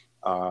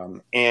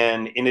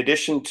 And in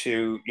addition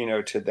to,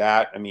 to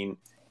that, I mean,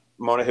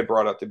 Mona had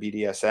brought up the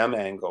BDSM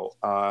angle.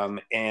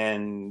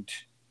 And,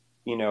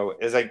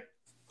 as I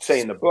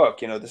say in the book,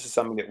 this is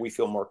something that we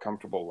feel more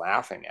comfortable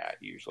laughing at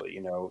usually,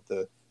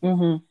 the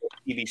Mm-hmm.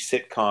 TV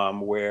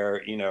sitcom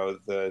where,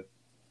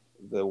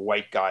 the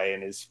white guy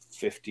in his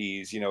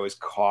 50s, is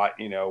caught,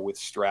 with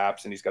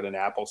straps, and he's got an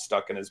apple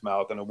stuck in his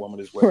mouth and a woman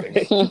is whipping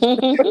him.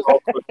 Right. All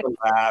sorts of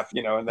laugh,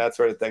 and that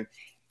sort of thing.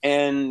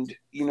 And,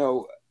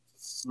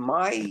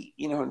 my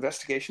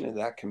investigation into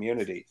that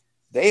community,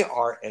 they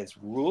are as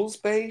rules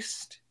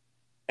based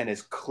and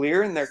as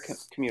clear in their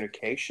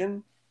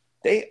communication.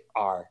 They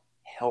are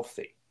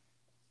healthy.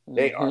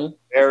 They are Mm-hmm.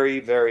 very,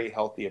 very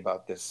healthy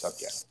about this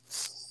subject.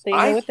 They know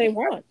I what they think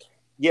want.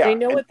 They yeah.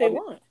 know And what they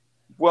want.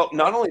 well,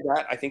 not only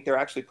that, I think they're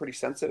actually pretty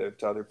sensitive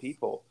to other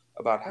people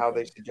about how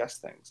they Okay.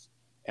 suggest things,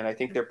 and I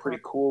think they're Uh-huh.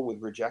 pretty cool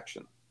with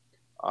rejection.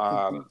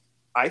 Mm-hmm.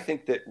 I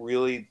think that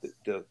really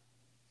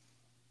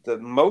the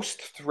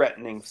most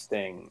threatening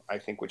thing, I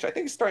think, which I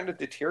think is starting to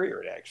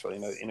deteriorate actually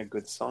in a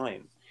good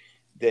sign,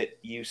 that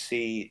you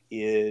see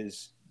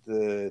is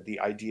the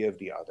idea of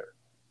the other,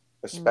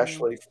 Mm.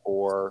 especially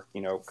for,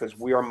 because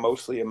we are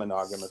mostly a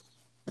monogamous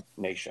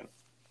nation.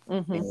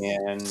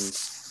 Mm-hmm. And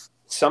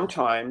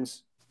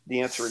sometimes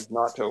the answer is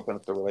not to open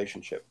up the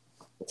relationship,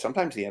 but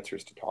sometimes the answer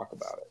is to talk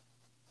about it.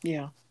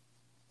 Yeah.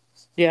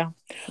 Yeah.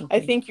 I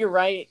Mm-hmm. think you're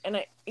right.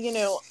 And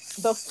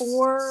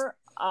before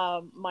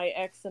my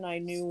ex and I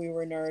knew we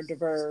were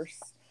neurodiverse,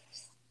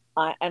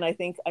 and I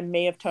think I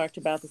may have talked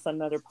about this on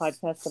another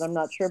podcast, but I'm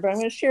not sure. But I'm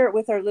going to share it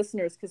with our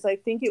listeners because I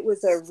think it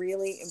was a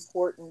really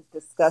important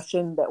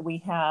discussion that we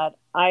had.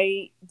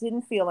 I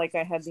didn't feel like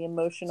I had the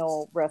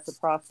emotional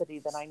reciprocity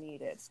that I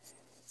needed.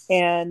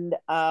 And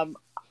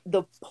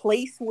the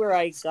place where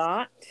I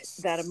got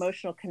that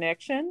emotional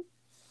connection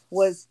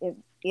was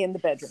in the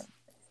bedroom.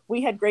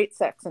 We had great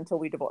sex until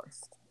we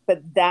divorced,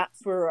 but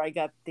that's where I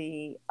got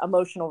the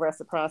emotional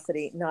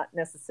reciprocity, not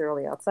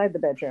necessarily outside the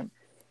bedroom.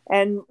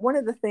 And one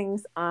of the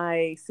things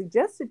I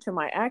suggested to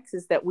my ex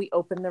is that we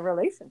open the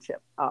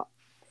relationship up.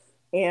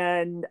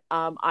 And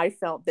I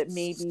felt that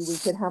maybe we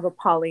could have a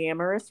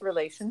polyamorous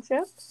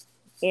relationship,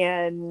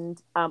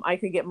 and I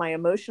could get my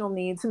emotional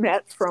needs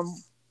met from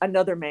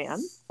another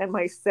man and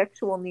my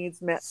sexual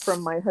needs met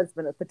from my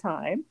husband at the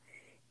time.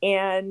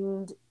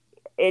 And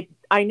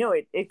I know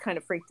it kind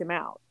of freaked him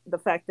out, the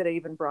fact that I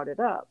even brought it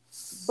up.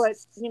 But,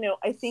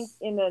 I think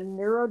in a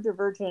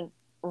neurodivergent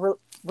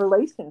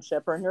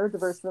relationship or a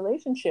neurodiverse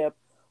relationship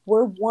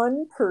where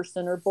one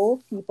person or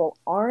both people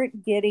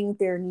aren't getting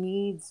their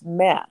needs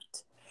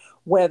met,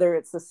 whether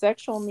it's the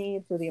sexual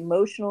needs or the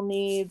emotional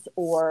needs,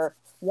 or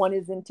one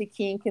is into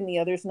kink and the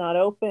other's not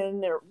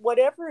open, or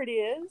whatever it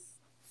is,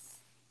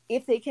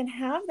 if they can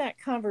have that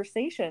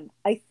conversation,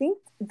 I think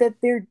that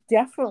there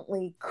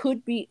definitely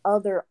could be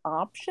other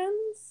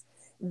options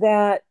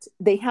that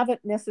they haven't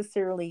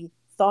necessarily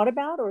thought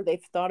about, or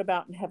they've thought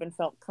about and haven't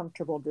felt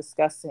comfortable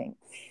discussing.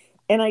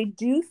 And I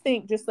do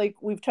think, just like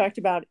we've talked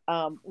about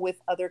with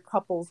other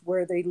couples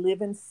where they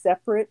live in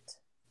separate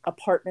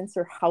apartments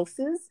or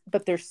houses,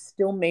 but they're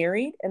still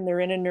married and they're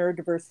in a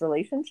neurodiverse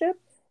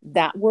relationship,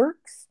 that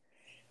works.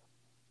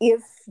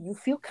 If you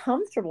feel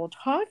comfortable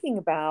talking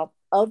about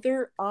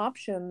other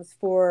options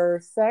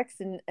for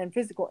sex and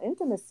physical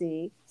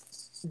intimacy,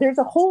 there's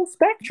a whole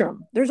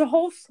spectrum, there's a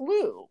whole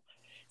slew.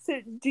 So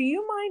do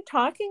you mind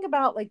talking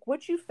about like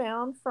what you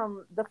found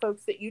from the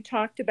folks that you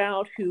talked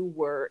about who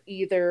were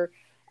either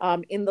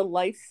in the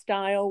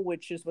lifestyle,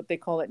 which is what they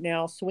call it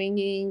now,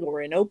 swinging,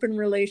 or in open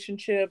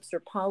relationships or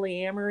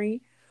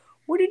polyamory?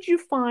 What did you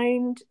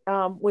find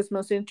was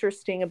most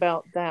interesting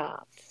about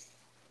that?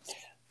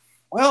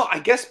 Well, I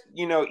guess,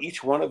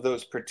 each one of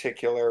those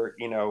particular,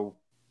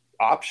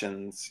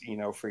 options,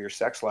 for your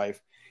sex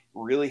life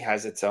really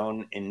has its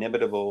own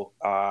inimitable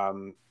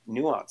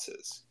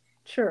nuances.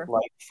 Sure.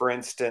 Like, for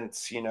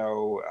instance,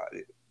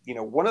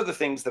 one of the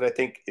things that I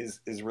think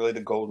is really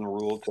the golden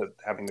rule to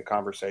having the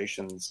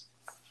conversations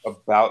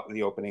about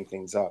the opening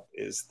things up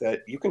is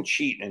that you can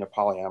cheat in a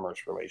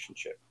polyamorous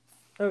relationship.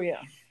 Oh,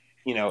 yeah.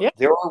 Yeah.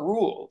 There are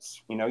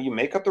rules. You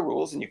make up the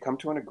rules and you come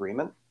to an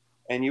agreement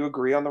and you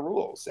agree on the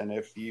rules. And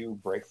if you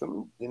break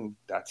them, then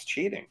that's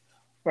cheating.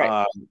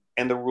 Right.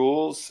 And the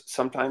rules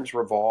sometimes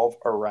revolve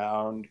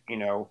around,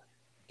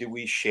 do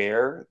we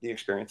share the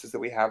experiences that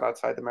we have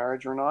outside the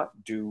marriage or not?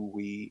 Do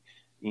we,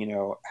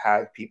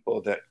 have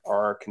people that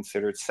are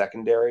considered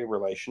secondary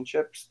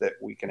relationships that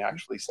we can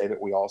actually say that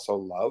we also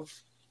love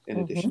in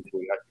addition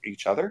to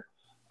each other?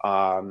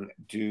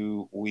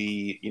 Do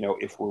we,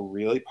 if we're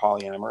really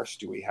polyamorous,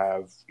 do we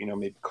have,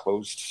 maybe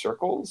closed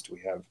circles? Do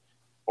we have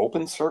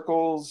open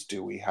circles?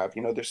 Do we have,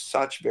 there's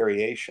such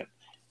variation.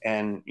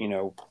 And,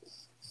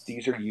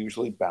 these are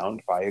usually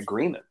bound by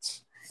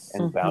agreements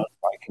and bound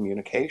by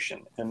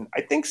communication. And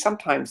I think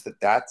sometimes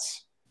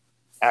that's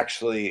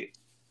actually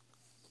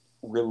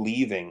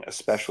relieving,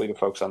 especially to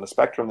folks on the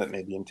spectrum that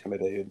may be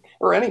intimidated,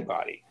 or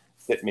anybody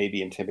that may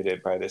be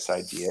intimidated by this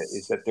idea,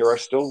 is that there are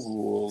still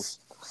rules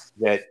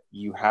that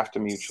you have to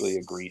mutually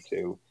agree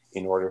to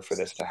in order for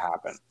this to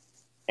happen.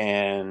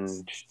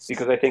 And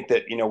because I think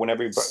that,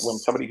 when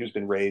somebody who's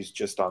been raised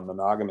just on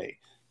monogamy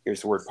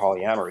hears the word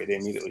polyamory, they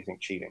immediately think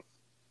cheating.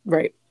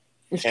 Right.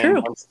 It's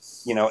And true.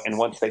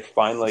 once they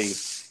finally,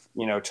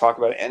 talk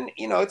about it, and,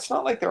 it's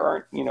not like there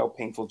aren't,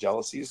 painful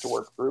jealousies to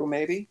work through,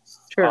 maybe,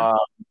 Sure.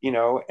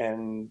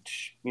 and,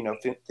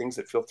 things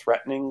that feel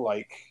threatening,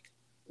 like,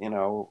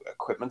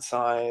 equipment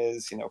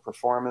size,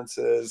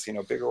 performances,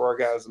 bigger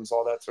orgasms,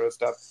 all that sort of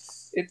stuff.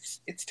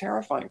 It's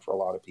terrifying for a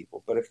lot of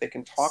people, but if they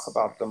can talk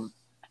about them,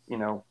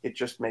 it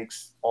just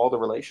makes all the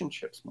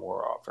relationships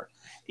more often.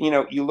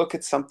 You look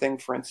at something,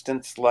 for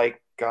instance,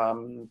 like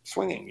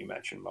swinging, you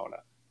mentioned, Mona.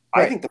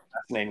 Right. I think the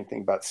fascinating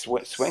thing about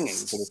swinging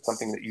is that it's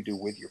something that you do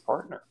with your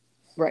partner.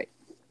 Right.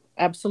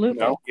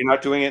 Absolutely. You're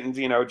not doing it and,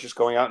 just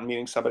going out and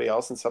meeting somebody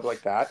else and stuff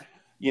like that.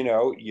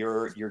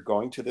 You're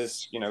going to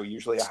this,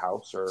 usually a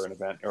house or an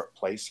event or a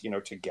place,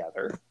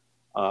 together.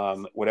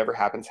 Whatever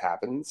happens,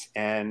 happens.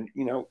 And,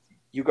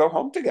 you go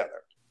home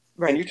together.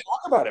 Right. And you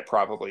talk about it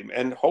probably.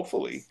 And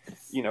hopefully,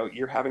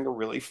 you're having a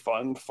really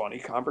fun, funny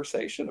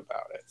conversation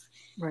about it.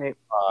 Right.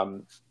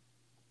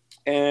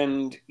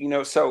 And,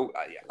 so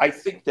I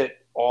think that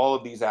all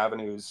of these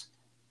avenues,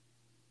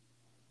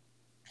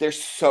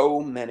 there's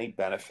so many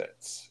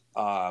benefits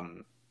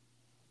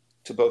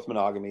to both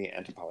monogamy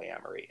and to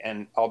polyamory.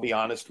 And I'll be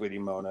honest with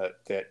you, Mona,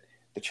 that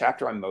the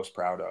chapter I'm most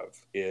proud of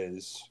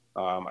is,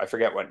 I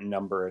forget what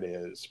number it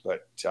is,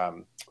 but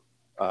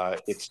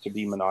it's to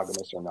be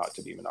monogamous or not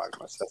to be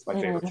monogamous. That's my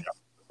favorite chapter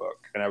of the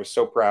book. And I was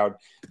so proud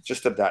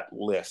just of that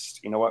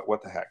list. You know what?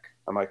 What the heck?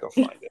 I might go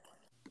find it.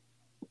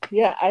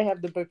 Yeah, I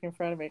have the book in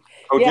front of me.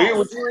 Oh, yeah. do you?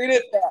 Would you read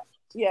it?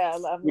 Yeah.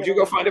 Would you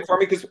go find it for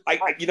me? Because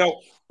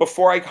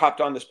before I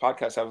hopped on this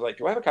podcast, I was like,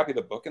 do I have a copy of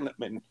the book in our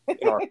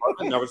apartment?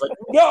 And I was like,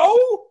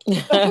 no.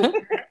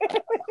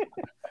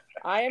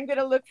 I am going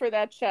to look for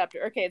that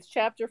chapter. Okay, it's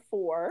chapter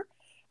 4.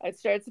 It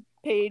starts at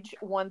page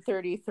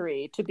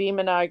 133, to be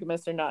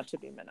monogamous or not to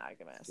be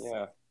monogamous.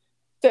 Yeah.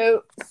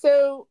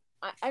 So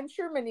I'm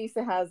sure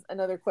Manisa has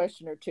another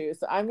question or two,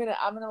 so I'm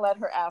gonna let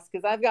her ask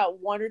because I've got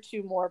one or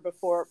two more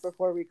before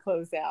we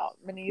close out.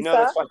 No, Manisa.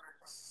 that's fine.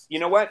 You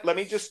know what? Let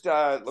me just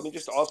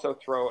also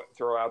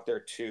throw out there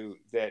too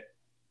that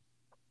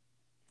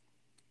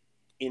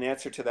in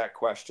answer to that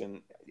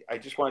question, I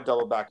just want to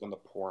double back on the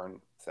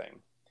porn thing,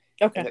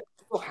 and Okay. that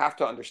people have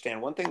to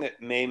understand one thing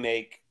that may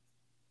make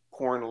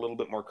porn a little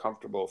bit more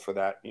comfortable for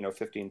that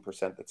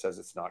 15% that says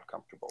it's not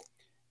comfortable.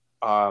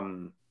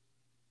 Um,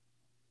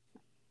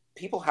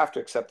 People have to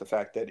accept the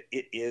fact that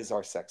it is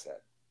our sex ed.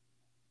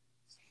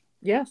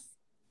 Yes.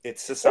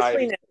 It's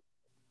Especially society. now.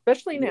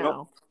 Especially We don't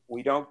now.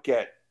 we don't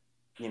get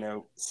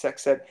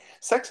sex ed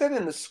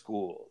in the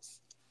schools.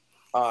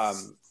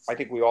 I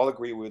think we all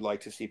agree we would like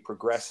to see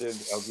progressive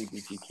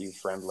LGBTQ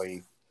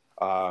friendly.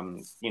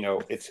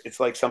 It's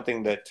like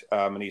something that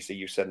Manisa,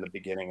 you said in the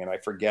beginning, and I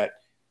forget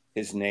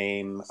his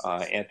name,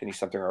 Anthony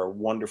something, or a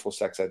wonderful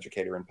sex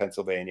educator in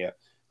Pennsylvania,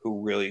 who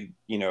really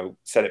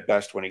said it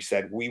best when he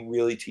said, "We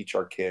really teach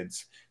our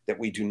kids that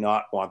we do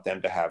not want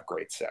them to have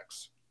great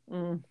sex."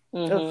 Mm.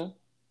 Ugh. Mm-hmm.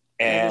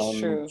 That is And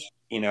true.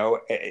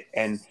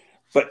 and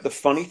but the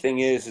funny thing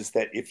is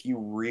that if you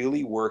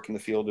really work in the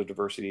field of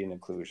diversity and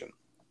inclusion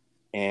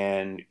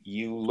and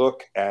you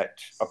look at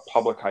a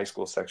public high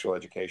school sexual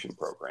education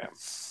program,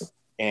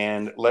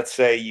 and let's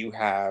say you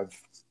have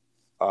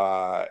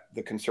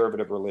the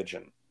conservative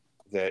religion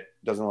that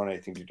doesn't want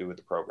anything to do with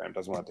the program,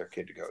 doesn't want their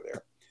kid to go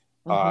there.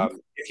 Hmm.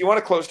 If you want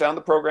to close down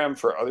the program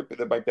for other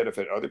that might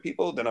benefit other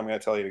people, then I'm going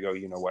to tell you to go,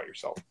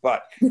 yourself.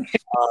 But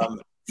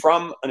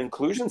from an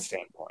inclusion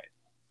standpoint,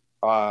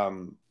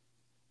 um,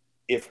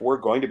 if we're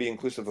going to be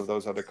inclusive of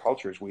those other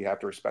cultures, we have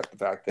to respect the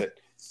fact that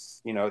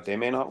they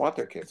may not want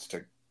their kids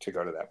to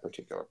go to that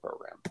particular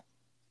program.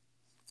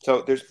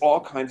 So there's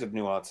all kinds of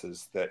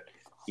nuances that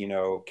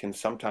can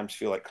sometimes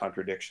feel like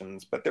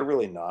contradictions, but they're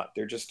really not.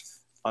 They're just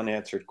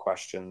unanswered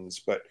questions.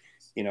 But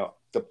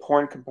the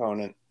porn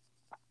component,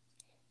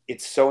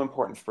 it's so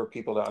important for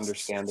people to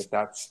understand that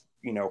that's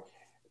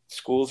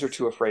schools are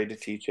too afraid to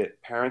teach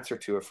it, parents are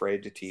too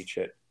afraid to teach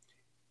it.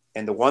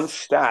 And the one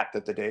stat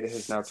that the data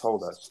has now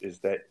told us is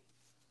that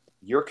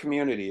your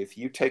community, if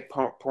you take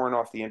porn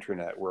off the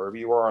internet wherever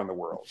you are in the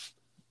world,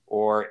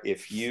 or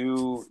if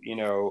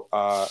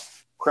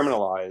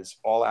criminalize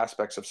all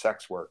aspects of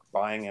sex work,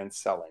 buying and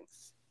selling,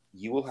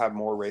 you will have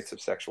more rates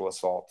of sexual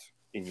assault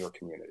in your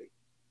community.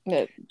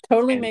 It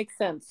totally And makes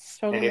sense.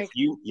 Totally and if makes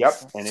you yep,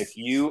 and if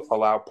you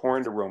allow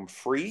porn to roam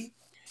free,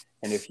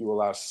 and if you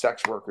allow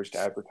sex workers to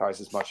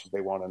advertise as much as they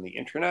want on the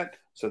internet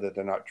so that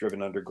they're not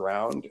driven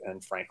underground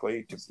and,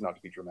 frankly, not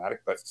to be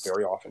dramatic, but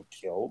very often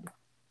killed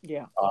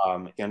Yeah.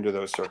 under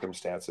those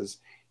circumstances.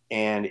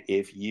 And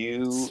if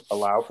you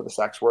allow for the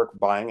sex work,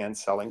 buying and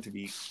selling to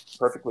be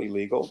perfectly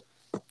legal,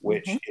 Hmm.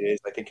 which it is,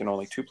 I think, in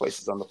only two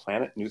places on the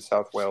planet, New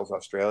South Wales,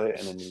 Australia,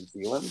 and in New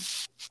Zealand,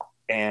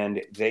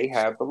 and they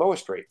have the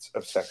lowest rates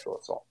of sexual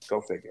assault. Go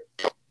figure.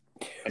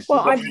 And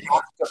Well, people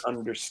have to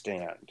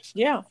understand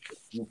yeah.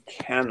 you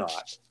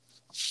cannot,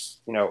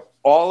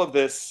 all of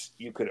this,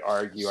 you could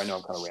argue, I know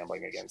I'm kind of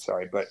rambling again,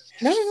 sorry, but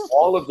No, no,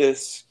 all of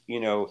this,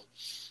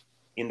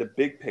 in the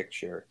big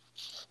picture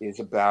is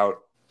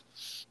about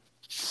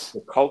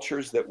the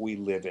cultures that we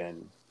live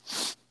in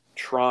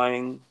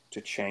trying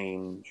to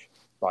change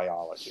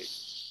biology.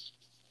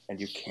 And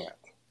you can't.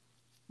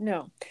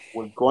 no.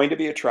 We're going to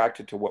be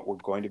attracted to what we're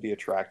going to be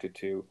attracted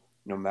to,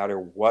 no matter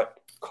what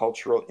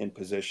cultural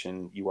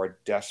imposition you are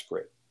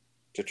desperate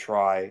to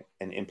try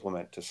and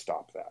implement to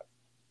stop that.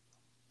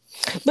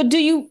 But do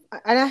you,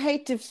 and I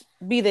hate to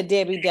be the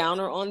Debbie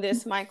Downer on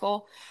this,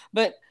 Michael,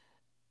 but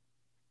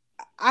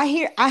I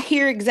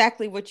hear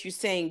exactly what you're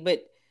saying,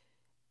 but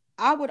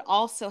I would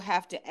also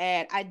have to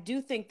add, I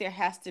do think there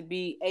has to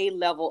be a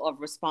level of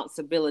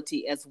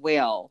responsibility as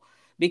well,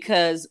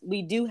 because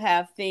we do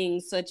have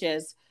things such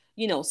as,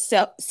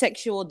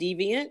 sexual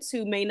deviants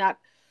who may not,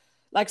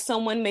 like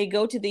someone may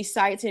go to these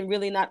sites and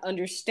really not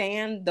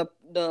understand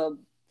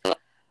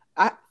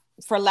I,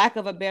 for lack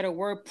of a better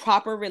word,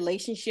 proper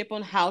relationship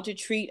on how to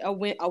treat a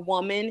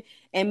woman,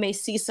 and may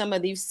see some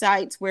of these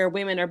sites where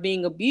women are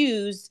being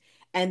abused,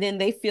 and then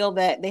they feel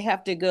that they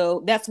have to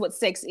go, that's what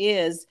sex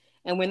is,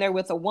 and when they're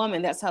with a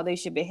woman, that's how they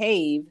should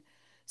behave.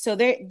 So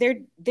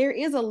there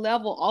is a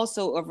level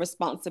also of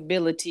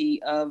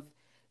responsibility of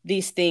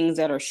these things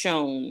that are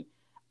shown,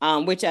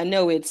 which I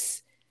know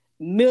it's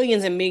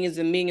millions and millions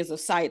and millions of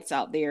sites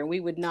out there, and we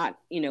would not,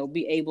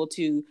 be able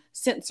to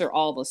censor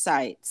all the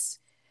sites.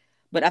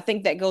 But I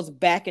think that goes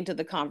back into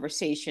the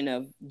conversation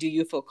of, do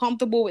you feel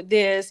comfortable with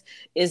this?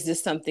 Is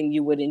this something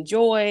you would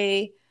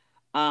enjoy?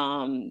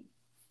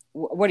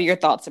 What are your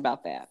thoughts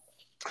about that?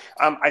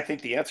 I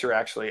think the answer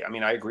actually, I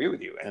mean, I agree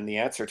with you. And the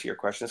answer to your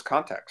question is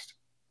context.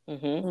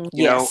 Mm-hmm. Mm.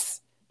 You know,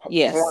 Yes.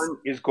 Yes. porn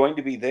is going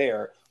to be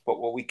there, but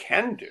what we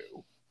can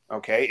do,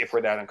 okay, if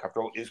we're that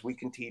uncomfortable, is we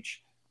can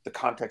teach the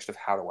context of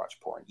how to watch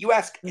porn. You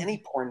ask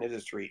any porn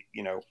industry,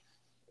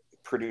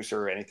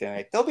 producer or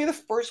anything, they'll be the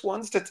first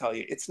ones to tell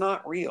you it's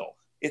not real.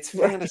 It's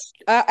fantasy.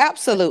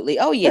 Absolutely.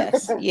 Oh,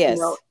 yes. Yes.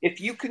 If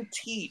you can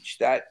teach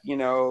that,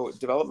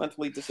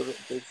 developmentally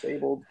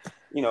disabled,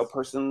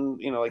 person,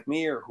 like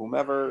me or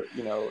whomever,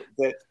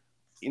 that,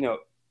 you know,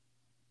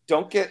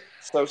 don't get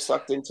so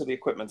sucked into the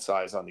equipment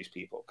size on these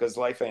people, because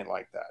life ain't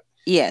like that.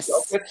 Don't Yes.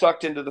 get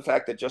sucked into the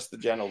fact that just the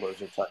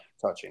genitals are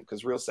touching,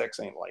 because real sex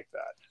ain't like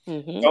that.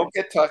 Mm-hmm. Don't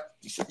get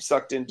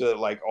sucked into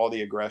like all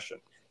the aggression,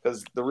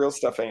 because the real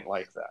stuff ain't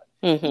like that.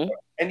 Mm-hmm.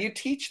 And you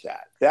teach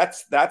that.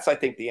 That's I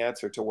think the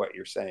answer to what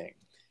you're saying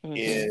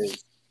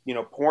is,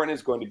 porn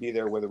is going to be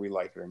there whether we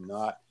like it or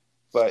not.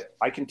 But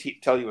I can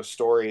tell you a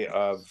story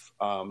of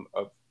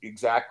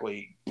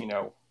exactly,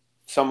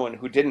 someone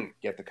who didn't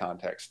get the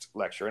context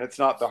lecture. And it's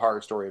not the horror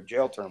story of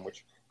jail term,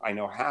 which I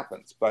know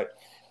happens, but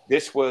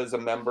this was a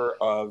member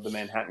of the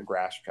Manhattan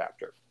Grass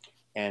chapter.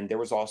 And there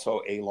was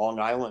also a Long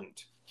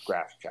Island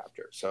Grass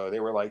chapter. So they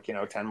were like,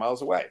 10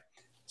 miles away.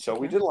 So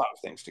we did a lot of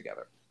things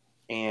together.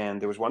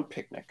 And there was one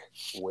picnic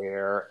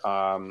where,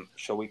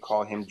 shall we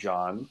call him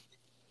John?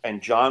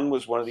 And John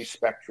was one of these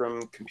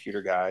Spectrum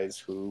computer guys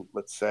who,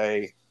 let's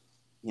say,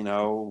 didn't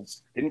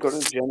go to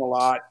the gym a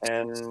lot,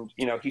 and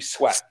he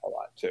sweat a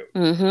lot too.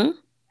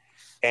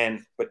 Mm-hmm.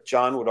 But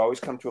John would always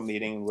come to a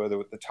meeting, whether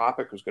the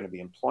topic was going to be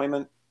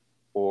employment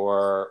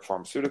or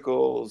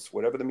pharmaceuticals,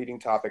 whatever the meeting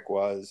topic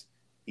was,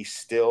 he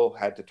still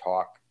had to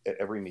talk at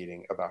every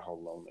meeting about how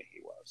lonely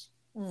he was.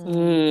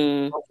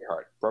 Mm.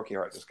 Broke your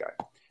heart, this guy.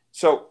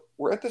 So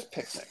we're at this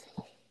picnic,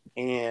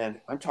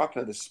 and I'm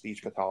talking to this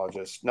speech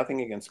pathologist.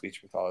 Nothing against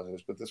speech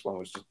pathologists, but this one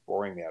was just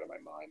boring me out of my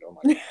mind. Oh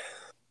my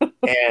God.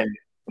 And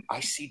I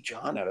see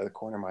John out of the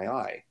corner of my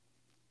eye,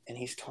 and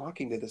he's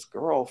talking to this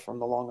girl from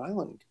the Long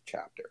Island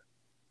chapter.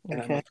 And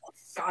I'm like,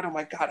 oh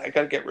my God, I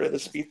got to get rid of the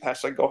speech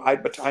pass. So I go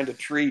hide behind a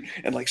tree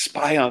and like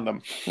spy on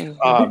them.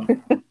 But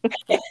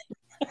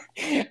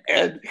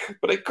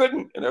I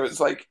couldn't. And I was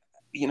like,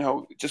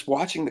 just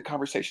watching the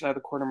conversation out of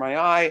the corner of my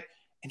eye,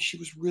 and she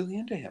was really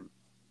into him.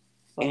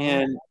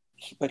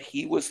 But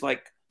he was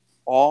like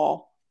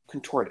all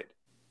contorted.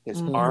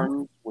 His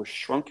arms were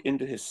shrunk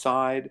into his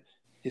side.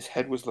 His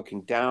head was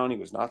looking down. He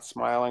was not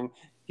smiling.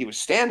 He was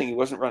standing. He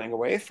wasn't running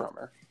away from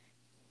her.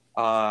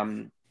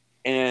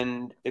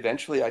 And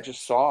eventually I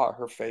just saw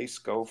her face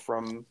go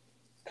from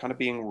kind of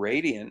being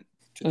radiant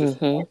to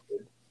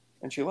disappointed,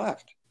 and she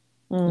left.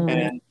 And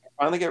I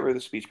finally get rid of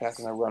the speech path,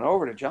 and I run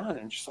over to John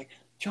and just like,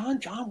 John,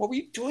 what were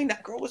you doing?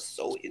 That girl was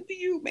so into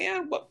you,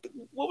 man. What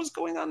was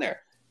going on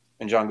there?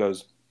 And John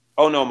goes,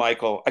 oh no,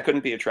 Michael, I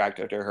couldn't be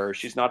attracted to her.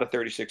 She's not a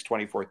 36,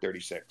 24,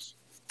 36.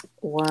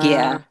 Wow.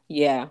 Yeah.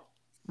 Yeah.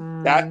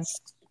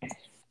 That's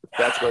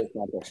where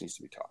context needs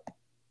to be taught.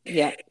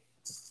 Yeah.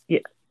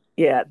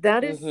 Yeah.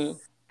 That is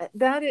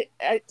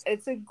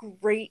it's a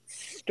great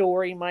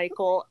story,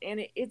 Michael.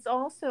 And it's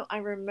also, I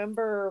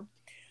remember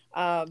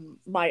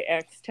my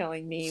ex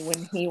telling me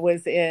when he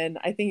was I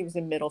think he was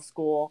in middle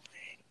school,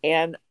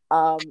 and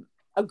a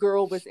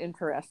girl was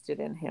interested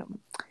in him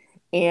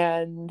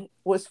and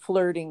was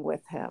flirting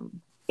with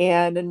him.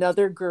 And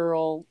another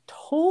girl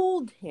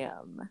told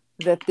him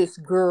that this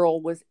girl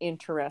was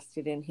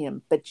interested in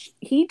him, but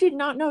he did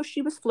not know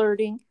she was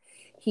flirting.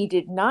 He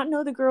did not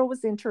know the girl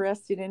was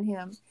interested in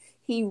him.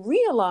 He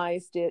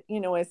realized it,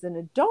 as an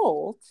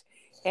adult,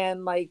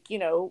 and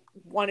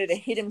wanted to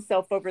hit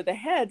himself over the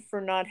head for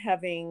not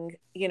having,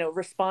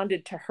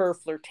 responded to her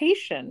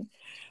flirtation.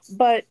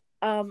 But,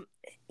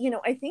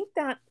 I think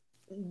that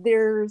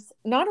there's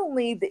not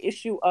only the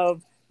issue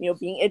of,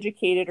 being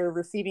educated or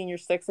receiving your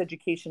sex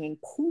education in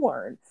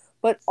porn,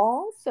 but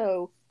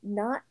also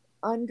not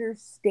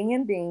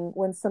understanding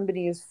when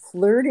somebody is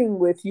flirting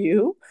with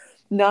you,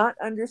 not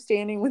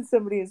understanding when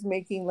somebody is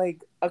making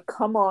like a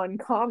come on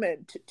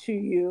comment to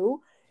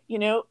you,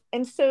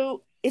 and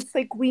so it's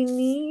like we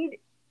need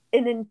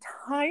an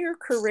entire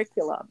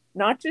curriculum,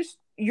 not just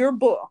your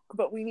book,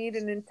 but we need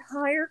an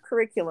entire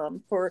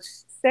curriculum for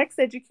sex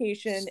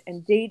education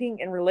and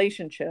dating and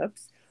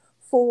relationships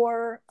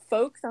for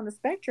folks on the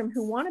spectrum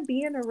who want to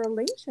be in a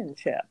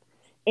relationship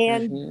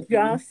and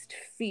just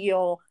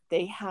feel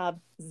they have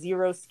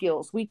zero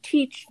skills. We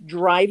teach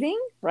driving,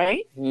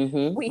 right?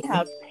 We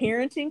have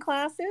parenting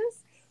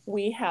classes.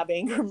 We have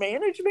anger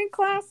management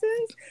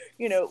classes.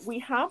 We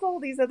have all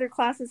these other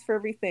classes for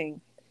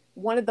everything.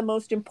 One of the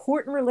most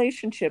important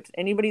relationships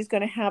anybody's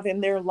going to have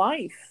in their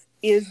life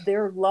is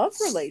their love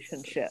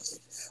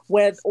relationships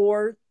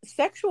or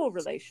sexual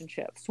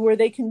relationships, where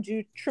they can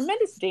do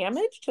tremendous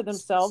damage to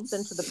themselves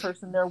and to the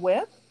person they're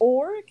with,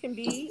 or it can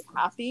be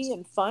happy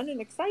and fun and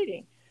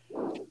exciting.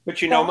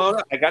 But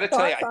Mona, I got to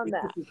tell you,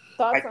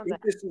 I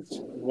think this is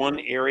one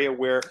area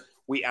where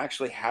we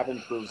actually have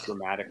improved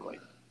dramatically.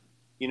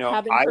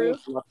 I was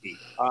lucky.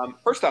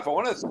 First off, I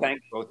want to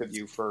thank both of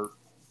you for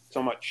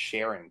so much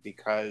sharing,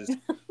 because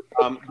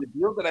the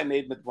deal that I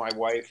made with my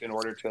wife in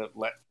order to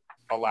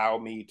allow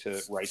me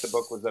to write the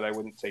book was that I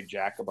wouldn't say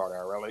jack about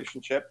our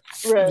relationship.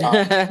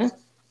 Right.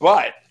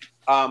 But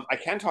I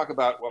can talk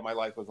about what my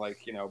life was like,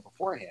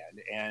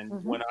 beforehand.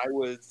 And when I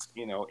was,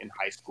 in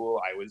high school,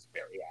 I was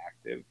very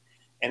active.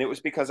 And it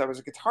was because I was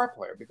a guitar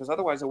player, because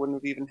otherwise I wouldn't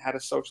have even had a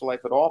social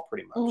life at all,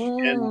 pretty much.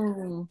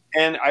 Mm.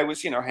 And I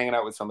was, hanging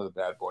out with some of the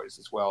bad boys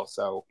as well.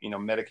 So,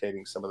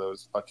 medicating some of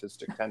those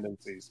autistic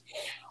tendencies.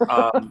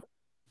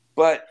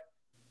 But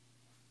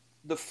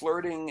the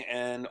flirting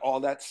and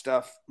all that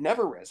stuff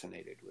never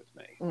resonated with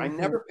me. I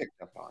never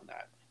picked up on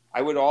that.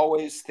 I would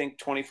always think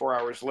 24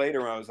 hours later,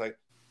 and I was like,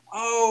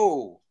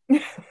 oh,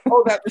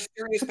 that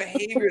mysterious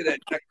behavior that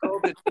girl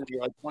did to me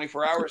like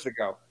 24 hours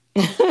ago.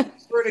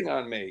 Flirting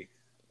on me.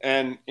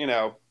 And,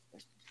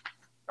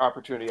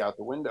 opportunity out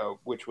the window,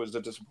 which was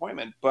a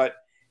disappointment. But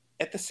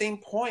at the same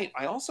point,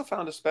 I also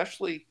found,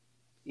 especially,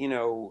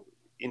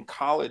 in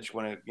college,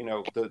 when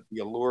the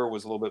allure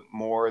was a little bit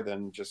more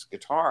than just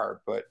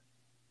guitar, but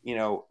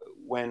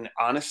when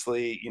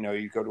honestly,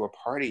 you go to a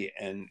party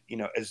and,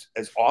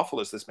 as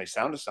awful as this may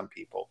sound to some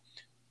people,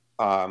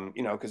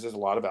 because there's a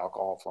lot of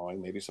alcohol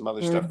flowing, maybe some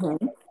other stuff going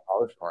on at a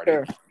college party,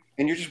 Sure.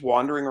 and you're just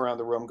wandering around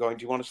the room going,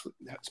 do you want to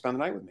spend the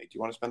night with me? Do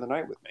you want to spend the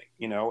night with me?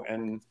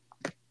 And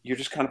you're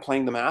just kind of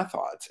playing the math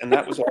odds. And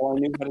that was all I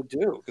knew how to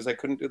do, because I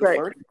couldn't do the Right.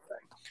 flirting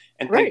thing.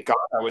 And Right. thank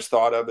God I was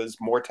thought of as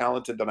more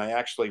talented than I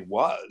actually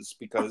was,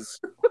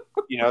 because,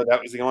 that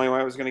was the only way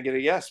I was going to get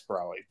a yes,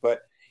 probably.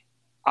 But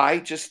I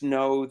just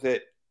know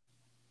that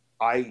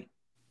I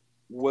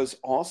was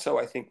also,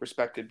 I think,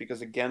 respected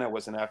because, again, I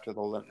wasn't after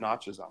the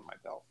notches on my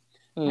belt.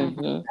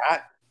 And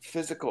that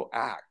physical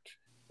act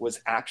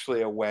was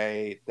actually a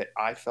way that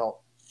I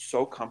felt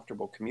so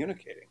comfortable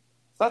communicating.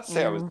 It's not to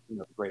say I was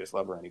the greatest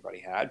lover anybody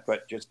had,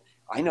 but just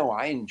I know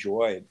I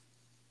enjoyed,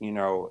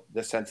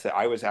 the sense that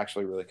I was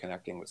actually really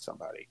connecting with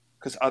somebody,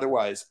 because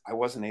otherwise I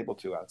wasn't able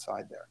to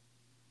outside there.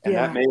 And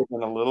that may have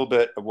been a little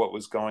bit of what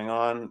was going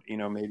on,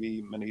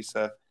 maybe,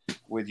 Manisa,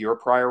 with your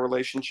prior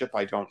relationship.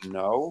 I don't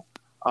know.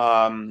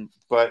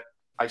 But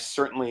I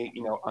certainly,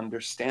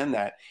 understand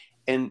that.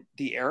 And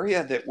the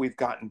area that we've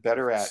gotten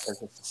better at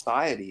as a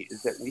society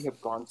is that we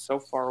have gone so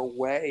far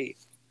away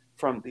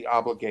from the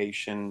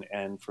obligation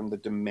and from the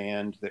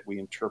demand that we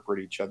interpret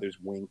each other's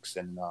winks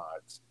and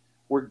nods.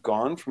 We're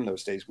gone from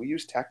those days. We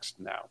use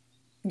text now.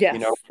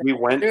 Yes. We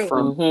went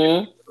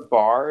from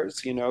bars,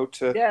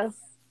 to, Yes.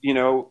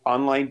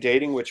 online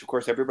dating, which of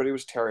course everybody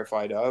was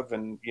terrified of,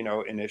 and,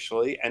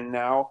 initially, and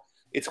now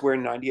it's where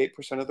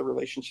 98% of the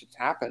relationships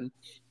happen.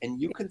 And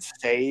you can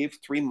save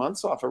 3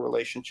 months off a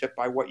relationship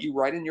by what you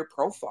write in your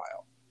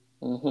profile.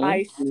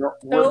 I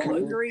so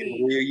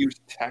agree. Where you use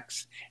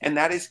text, and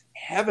that is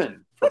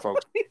heaven for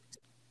folks.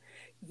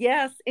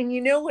 Yes. And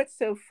what's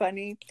so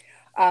funny?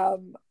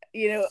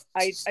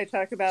 I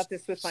talk about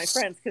this with my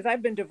friends, because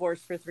I've been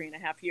divorced for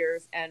 3.5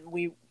 years, and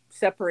we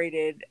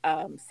separated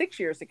 6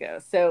 years ago.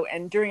 So,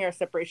 and during our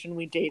separation,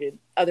 we dated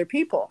other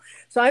people.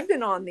 So I've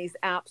been on these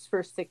apps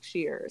for 6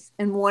 years.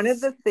 And one of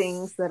the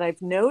things that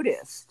I've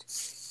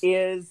noticed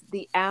is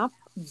the app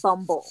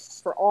Bumble.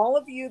 For all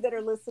of you that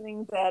are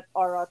listening that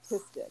are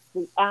autistic,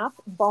 the app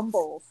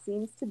Bumble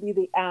seems to be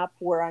the app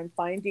where I'm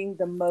finding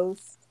the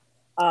most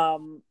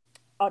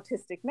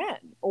autistic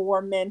men,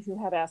 or men who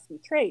have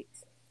Asperger's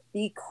traits,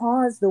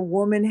 because the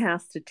woman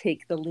has to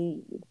take the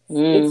lead.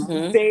 It's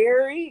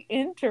very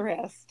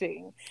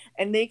interesting.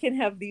 And they can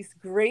have these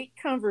great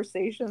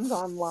conversations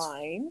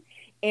online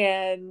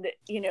and,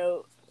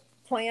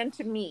 plan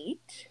to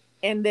meet.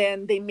 And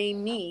then they may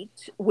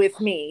meet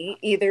with me.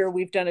 Either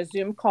we've done a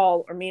Zoom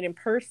call or meet in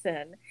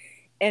person.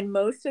 And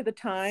most of the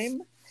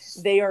time,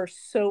 they are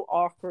so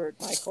awkward,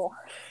 Michael.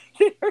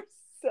 They're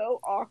so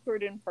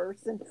awkward in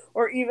person,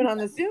 or even on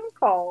the Zoom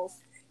calls.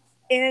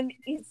 And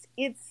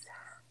it's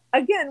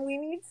again, we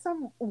need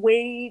some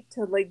way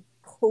to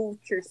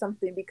coach or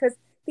something, because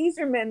these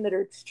are men that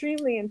are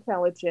extremely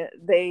intelligent.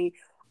 They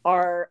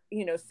are,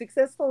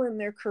 successful in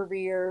their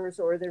careers,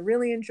 or they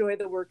really enjoy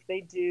the work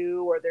they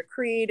do, or they're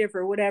creative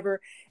or whatever.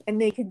 And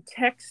they can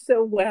text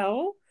so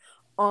well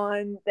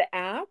on the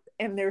app,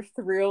 and they're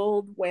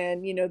thrilled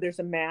when, there's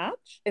a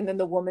match and then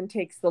the woman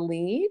takes the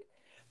lead.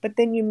 But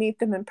then you meet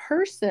them in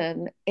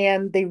person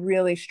and they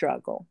really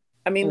struggle.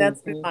 I mean,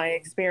 that's been my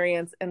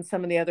experience, and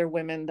some of the other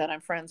women that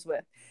I'm friends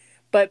with.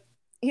 But,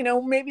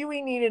 maybe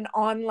we need an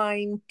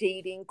online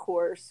dating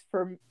course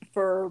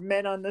for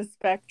men on the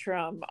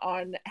spectrum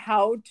on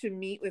how to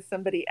meet with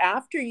somebody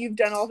after you've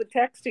done all the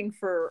texting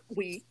for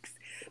weeks,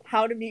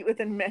 how to meet with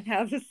them and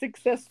have a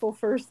successful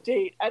first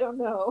date. I don't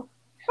know.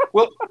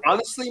 Well,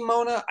 honestly,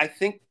 Mona, I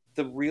think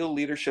the real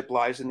leadership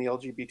lies in the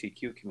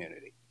LGBTQ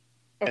community.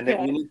 And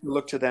that we need to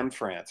look to them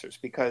for answers,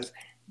 because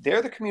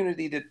they're the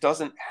community that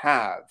doesn't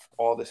have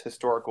all this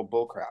historical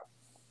bullcrap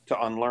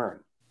to unlearn.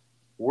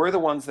 We're the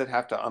ones that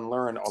have to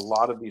unlearn a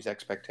lot of these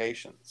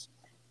expectations.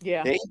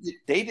 Yeah. They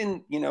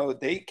didn't,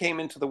 they came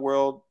into the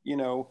world,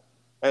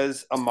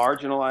 as a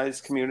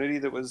marginalized community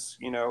that was,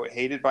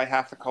 hated by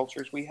half the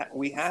cultures we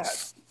had.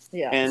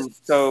 Yeah. And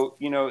so,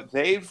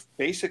 they've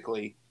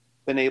basically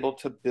been able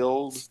to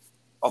build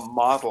a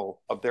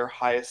model of their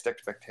highest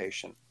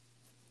expectation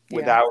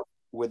without,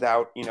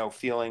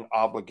 feeling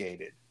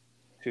obligated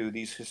to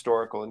these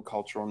historical and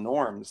cultural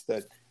norms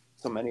that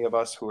so many of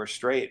us who are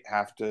straight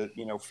have to,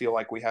 feel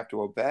like we have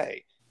to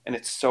obey. And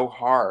it's so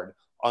hard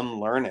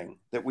unlearning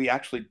that we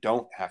actually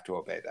don't have to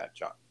obey that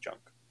junk.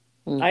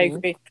 I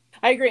agree.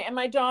 I agree. And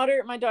my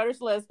daughter's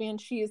lesbian.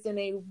 She is in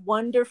a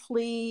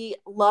wonderfully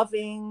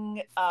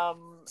loving,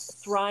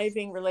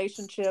 thriving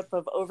relationship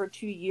of over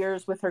 2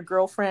 years with her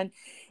girlfriend.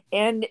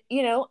 And,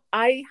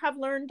 I have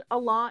learned a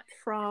lot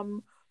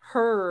from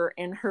her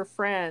and her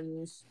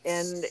friends,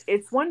 and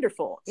it's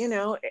wonderful.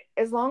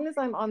 As long as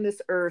I'm on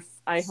this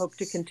earth, I hope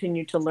to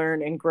continue to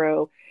learn and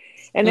grow.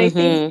 And I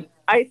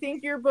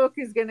think your book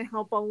is going to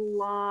help a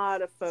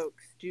lot of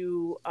folks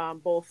do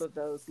both of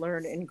those,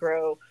 learn and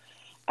grow.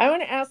 I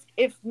want to ask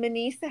if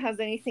Manisa has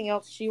anything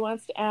else she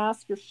wants to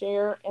ask or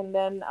share, and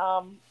then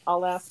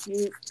I'll ask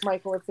you,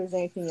 Michael, if there's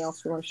anything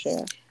else you want to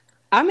share.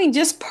 I mean,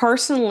 just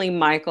personally,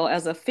 Michael,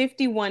 as a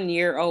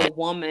 51-year-old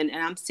woman,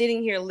 and I'm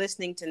sitting here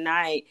listening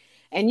tonight,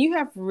 and you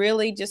have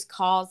really just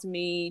caused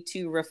me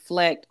to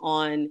reflect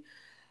on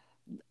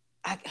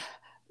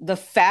the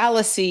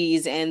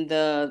fallacies and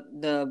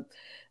the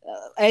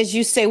as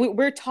you say,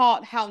 we're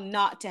taught how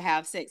not to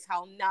have sex,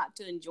 how not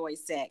to enjoy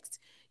sex.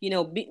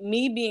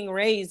 Me being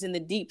raised in the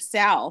deep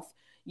South,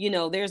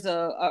 there's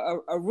a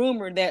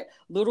rumor that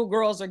little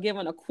girls are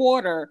given a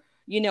quarter,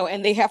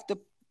 and they have to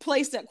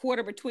place that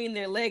quarter between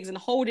their legs and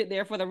hold it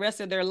there for the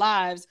rest of their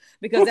lives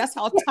because that's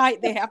how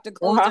tight they have to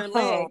close their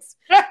legs.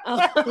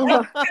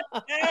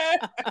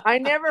 I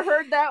never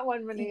heard that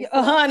one, Manisa.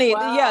 Honey,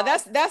 wow. Yeah,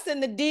 that's in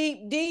the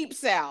deep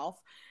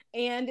South.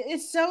 And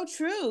it's so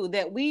true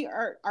that we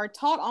are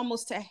taught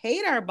almost to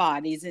hate our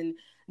bodies and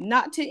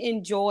not to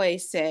enjoy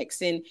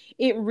sex. And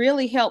it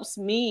really helps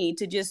me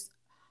to just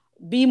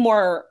be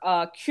more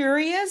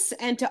curious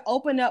and to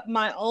open up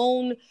my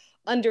own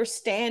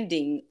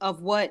understanding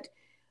of what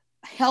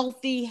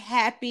healthy,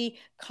 happy,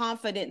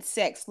 confident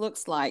sex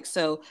looks like.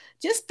 So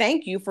just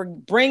thank you for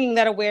bringing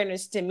that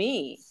awareness to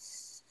me.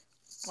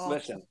 Awesome.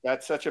 Listen,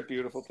 that's such a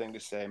beautiful thing to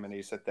say,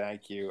 Manisa.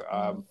 Thank you.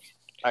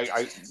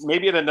 I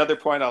maybe at another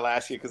point I'll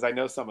ask you, because I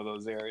know some of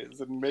those areas,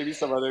 and maybe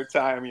some other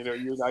time, you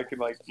and I can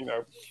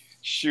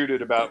shoot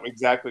it about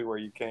exactly where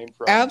you came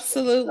from.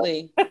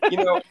 Absolutely.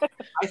 I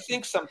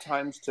think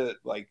sometimes to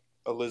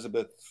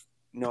Elizabeth.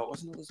 No, it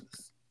wasn't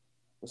Elizabeth.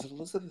 Was it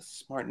Elizabeth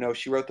Smart? No,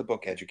 she wrote the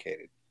book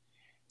Educated.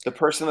 The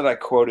person that I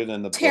quoted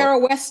in the Tara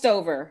book.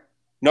 Westover.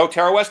 No,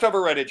 Tara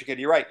Westover read Educated.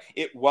 You're right.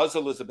 It was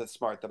Elizabeth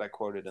Smart that I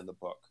quoted in the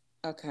book.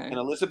 Okay. And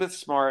Elizabeth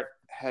Smart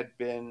had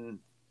been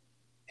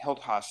held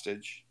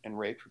hostage and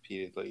raped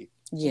repeatedly.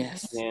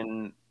 Yes.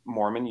 In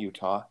Mormon,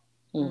 Utah.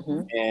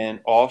 Mm-hmm. And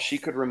all she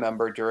could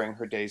remember during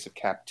her days of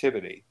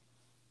captivity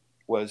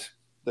was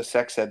the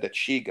sex ed that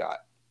she got,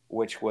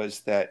 which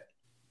was that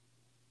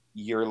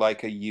you're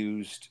like a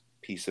used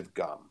piece of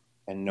gum,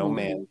 and no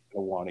man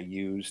will want a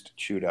used,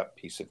 chewed up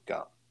piece of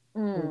gum.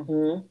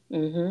 Mm-hmm.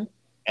 Mm-hmm.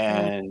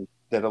 And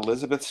that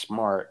Elizabeth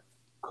Smart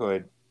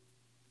could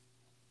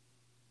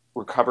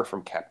recover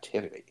from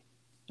captivity.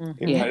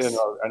 Yes.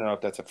 I don't know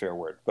if that's a fair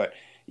word, but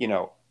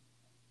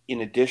in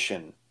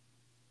addition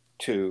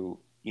to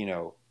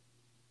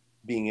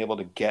being able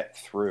to get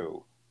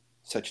through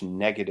such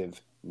negative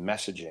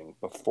messaging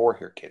before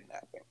her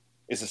kidnapping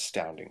is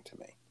astounding to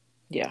me.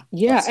 Yeah.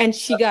 And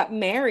she got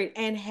married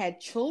and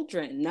had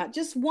children, not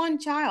just one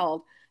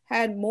child,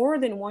 had more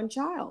than one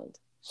child.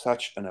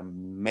 Such an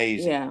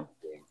amazing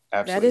thing.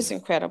 Absolutely. That is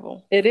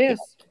incredible. It is.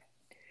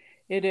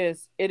 Yeah.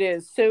 It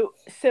is.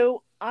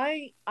 So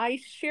I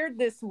shared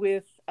this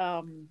with,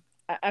 I'm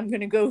going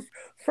to go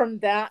from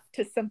that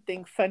to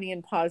something funny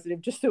and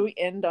positive, just so we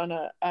end on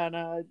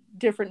a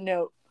different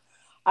note.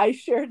 I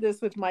shared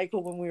this with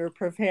Michael when we were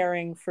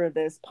preparing for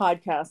this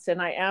podcast, and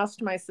I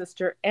asked my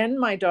sister and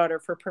my daughter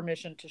for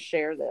permission to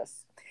share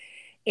this.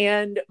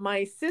 And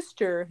my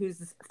sister,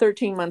 who's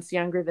 13 months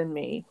younger than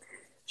me,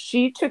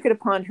 she took it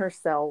upon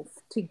herself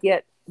to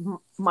get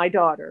my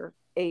daughter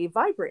a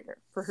vibrator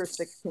for her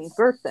 16th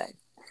birthday,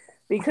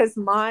 because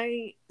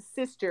my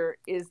sister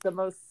is the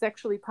most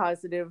sexually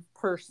positive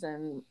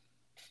person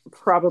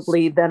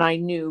probably that I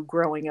knew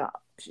growing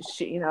up.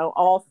 She,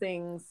 all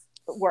things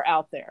were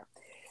out there.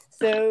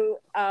 So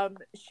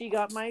she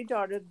got my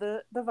daughter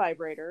the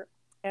vibrator,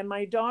 and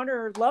my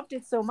daughter loved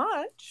it so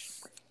much,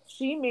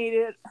 she made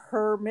it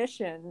her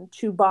mission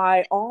to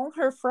buy all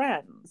her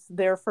friends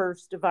their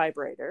first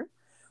vibrator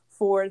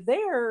for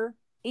their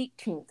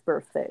 18th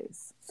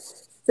birthdays.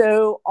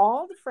 So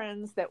all the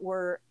friends that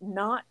were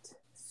not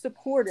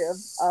supportive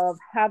of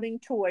having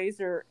toys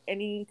or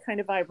any kind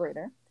of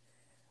vibrator,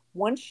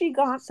 once she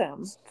got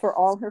them for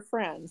all her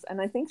friends,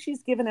 and I think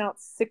she's given out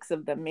 6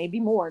 of them, maybe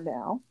more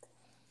now,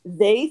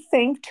 they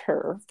thanked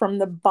her from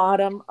the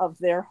bottom of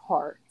their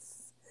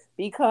hearts.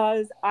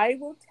 Because I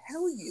will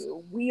tell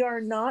you,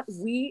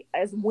 we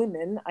as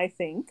women, I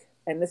think,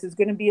 and this is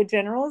going to be a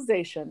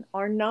generalization,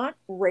 are not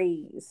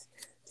raised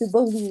to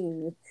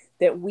believe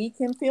that we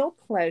can feel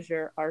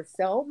pleasure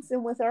ourselves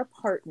and with our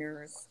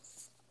partners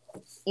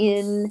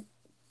in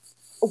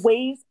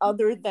ways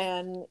other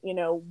than,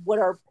 what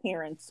our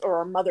parents or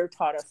our mother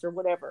taught us or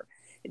whatever.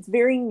 It's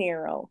very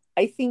narrow.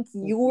 I think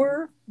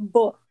your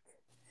book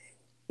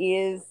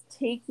is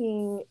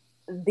taking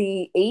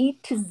the A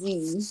to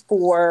Z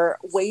for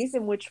ways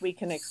in which we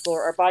can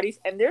explore our bodies.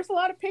 And there's a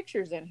lot of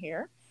pictures in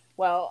here.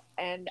 Well,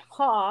 and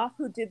Ha,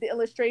 who did the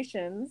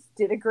illustrations,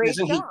 did a great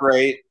Isn't he job.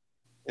 great?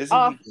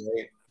 Isn't he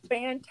great?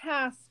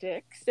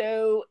 Fantastic.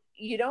 So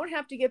you don't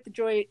have to get the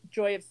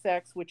Joy of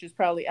Sex, which is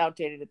probably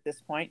outdated at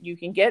this point. You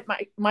can get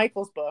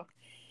Michael's book.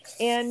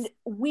 And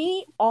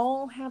we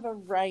all have a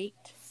right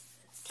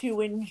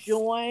to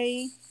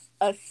enjoy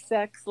a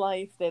sex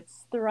life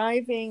that's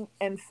thriving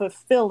and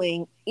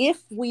fulfilling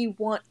if we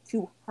want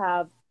to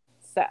have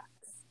sex.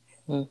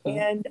 Mm-hmm.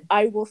 And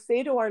I will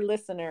say to our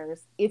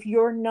listeners, if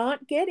you're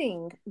not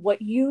getting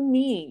what you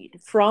need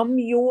from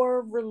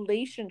your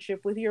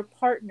relationship with your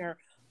partner,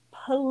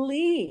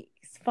 please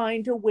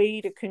find a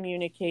way to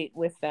communicate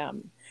with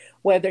them,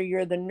 whether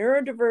you're the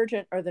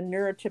neurodivergent or the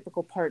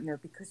neurotypical partner,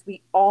 because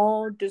we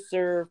all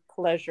deserve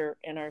pleasure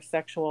in our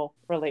sexual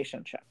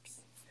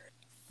relationships.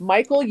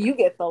 Michael, you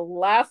get the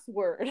last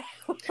word.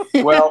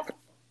 Well,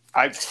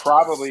 I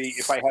probably,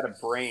 if I had a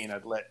brain,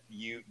 I'd let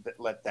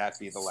that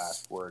be the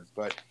last word.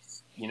 But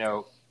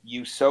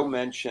you so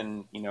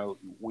mentioned,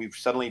 we've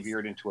suddenly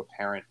veered into a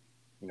parent,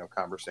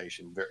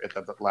 conversation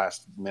at the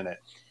last minute.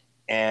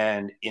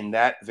 And in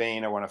that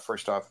vein, I want to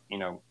first off,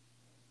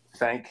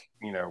 thank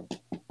you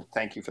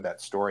for that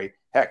story.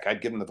 Heck,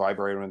 I'd give them the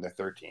vibrator when they're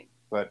 13.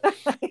 But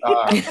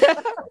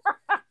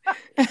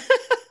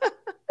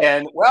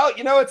and well,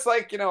 it's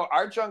like,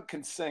 our junk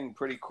can sing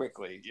pretty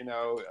quickly.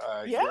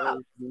 Yeah.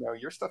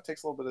 Your stuff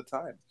takes a little bit of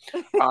time.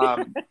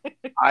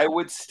 I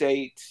would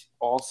state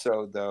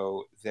also,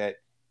 though, that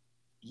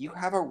you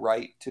have a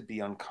right to be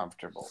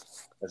uncomfortable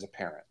as a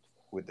parent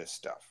with this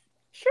stuff.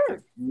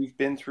 Sure. You've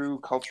been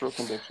through cultural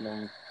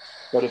conditioning,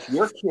 but if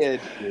your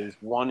kid is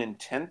 1 in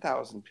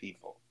 10,000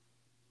 people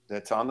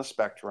that's on the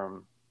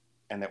spectrum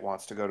and that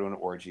wants to go to an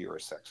orgy or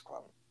a sex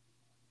club,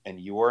 and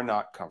you're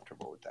not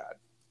comfortable with that,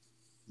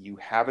 you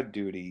have a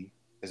duty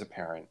as a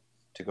parent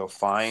to go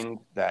find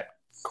that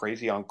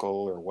crazy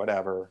uncle or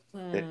whatever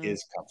that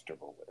is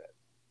comfortable with it.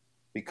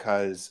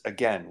 Because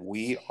again,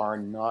 we are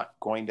not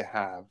going to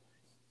have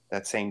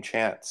that same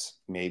chance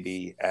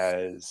maybe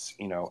as,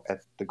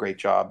 at the great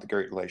job, the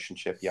great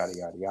relationship, yada,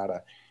 yada,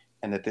 yada.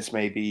 And that this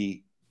may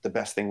be the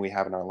best thing we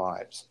have in our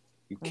lives.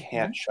 You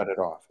can't shut it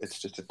off. It's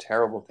just a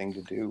terrible thing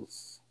to do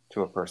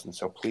to a person.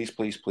 So please,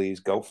 please, please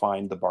go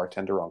find the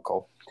bartender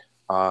uncle,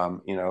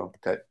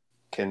 that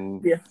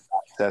can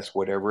access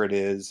whatever it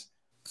is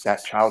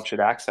that child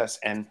should access,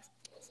 and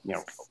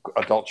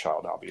adult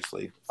child,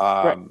 obviously,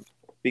 Right.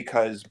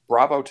 because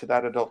bravo to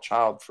that adult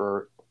child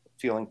for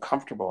feeling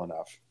comfortable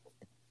enough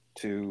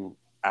to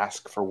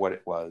ask for what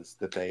it was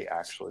that they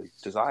actually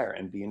desire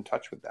and be in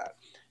touch with that.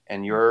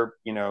 And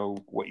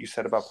what you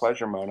said about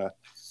pleasure, Mona,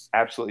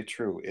 absolutely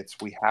true.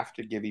 We have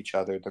to give each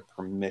other the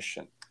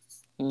permission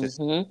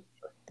to.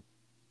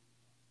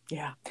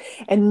 Yeah.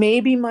 And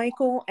maybe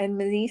Michael and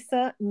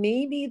Melissa,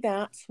 maybe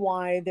that's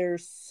why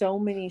there's so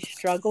many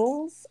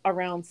struggles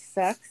around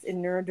sex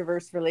in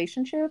neurodiverse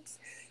relationships,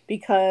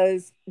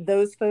 because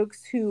those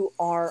folks who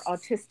are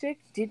autistic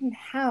didn't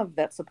have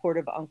that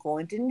supportive uncle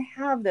and didn't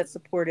have that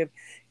supportive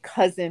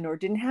cousin or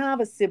didn't have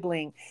a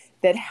sibling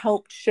that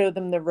helped show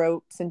them the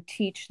ropes and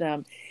teach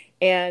them.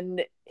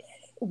 And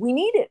we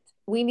need it.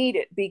 We need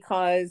it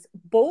because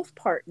both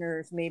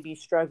partners may be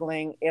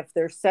struggling if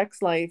their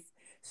sex life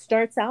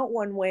starts out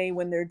one way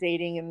when they're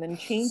dating and then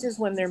changes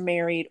when they're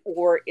married,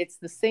 or it's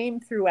the same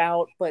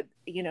throughout, but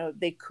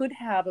they could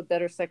have a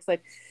better sex life.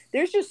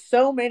 There's just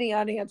so many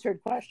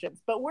unanswered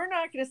questions, but we're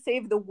not going to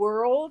save the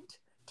world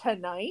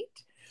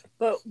tonight,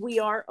 but we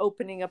are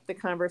opening up the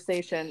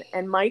conversation.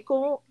 And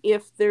Michael,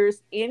 if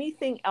there's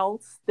anything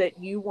else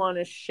that you want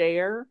to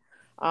share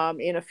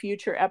in a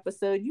future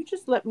episode, you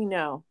just let me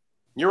know.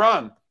 You're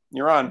on.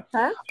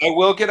 Huh? I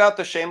will get out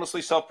the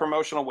shamelessly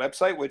self-promotional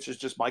website, which is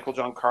just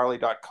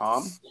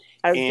michaeljohncarley.com.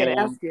 I was going to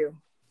ask you.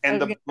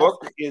 And the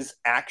book is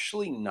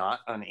actually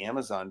not on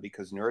Amazon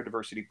because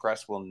Neurodiversity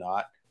Press will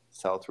not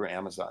sell through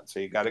Amazon.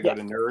 So you got to go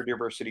to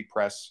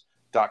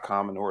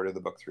neurodiversitypress.com and order the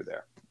book through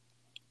there.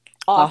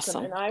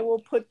 Awesome. And I will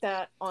put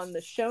that on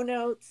the show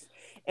notes.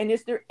 And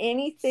is there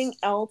anything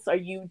else? Do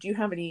you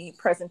have any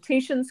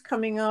presentations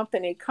coming up,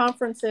 any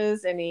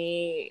conferences,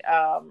 any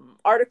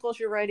articles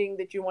you're writing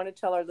that you want to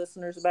tell our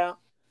listeners about?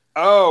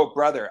 Oh,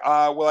 brother.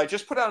 Well, I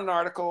just put out an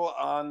article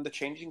on the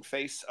changing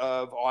face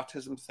of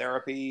autism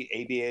therapy.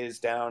 ABA is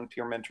down,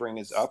 peer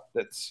mentoring is up.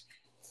 That's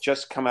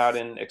just come out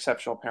in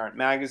Exceptional Parent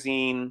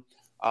Magazine.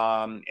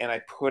 And I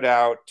put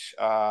out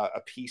a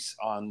piece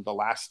on the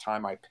last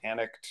time I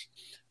panicked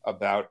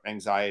about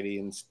anxiety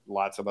and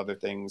lots of other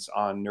things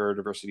on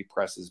Neurodiversity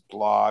Press's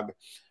blog.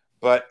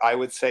 But I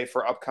would say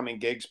for upcoming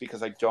gigs,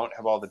 because I don't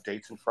have all the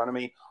dates in front of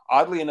me,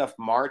 oddly enough,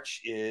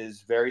 March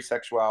is very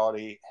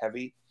sexuality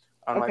heavy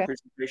on my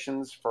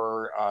presentations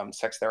for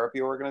sex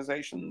therapy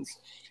organizations.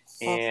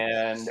 Awesome.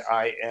 And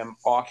I am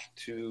off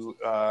to,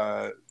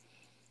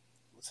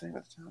 what's the name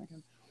of the town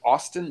again?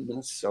 Austin,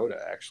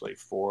 Minnesota, actually,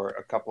 for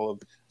a couple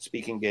of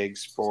speaking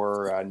gigs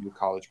for new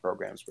college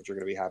programs, which are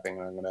going to be happening.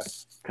 And I'm going to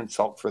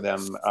consult for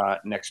them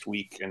next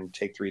week and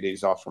take 3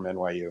 days off from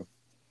NYU.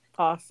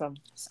 Awesome.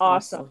 It's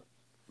Awesome.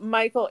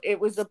 Michael, it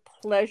was a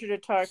pleasure to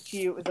talk to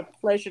you. It was a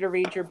pleasure to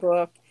read your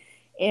book.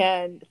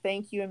 And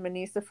thank you and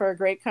Manisa for a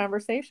great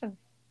conversation.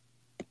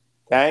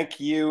 Thank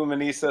you,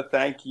 Manisa.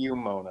 Thank you,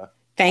 Mona.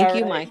 Thank All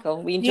you, right.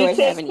 Michael. We You enjoyed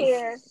take having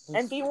care you.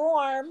 and be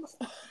warm.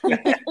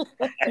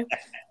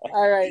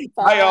 All right.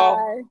 Bye, all.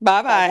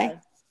 Bye. Bye Bye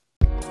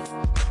bye.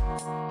 bye.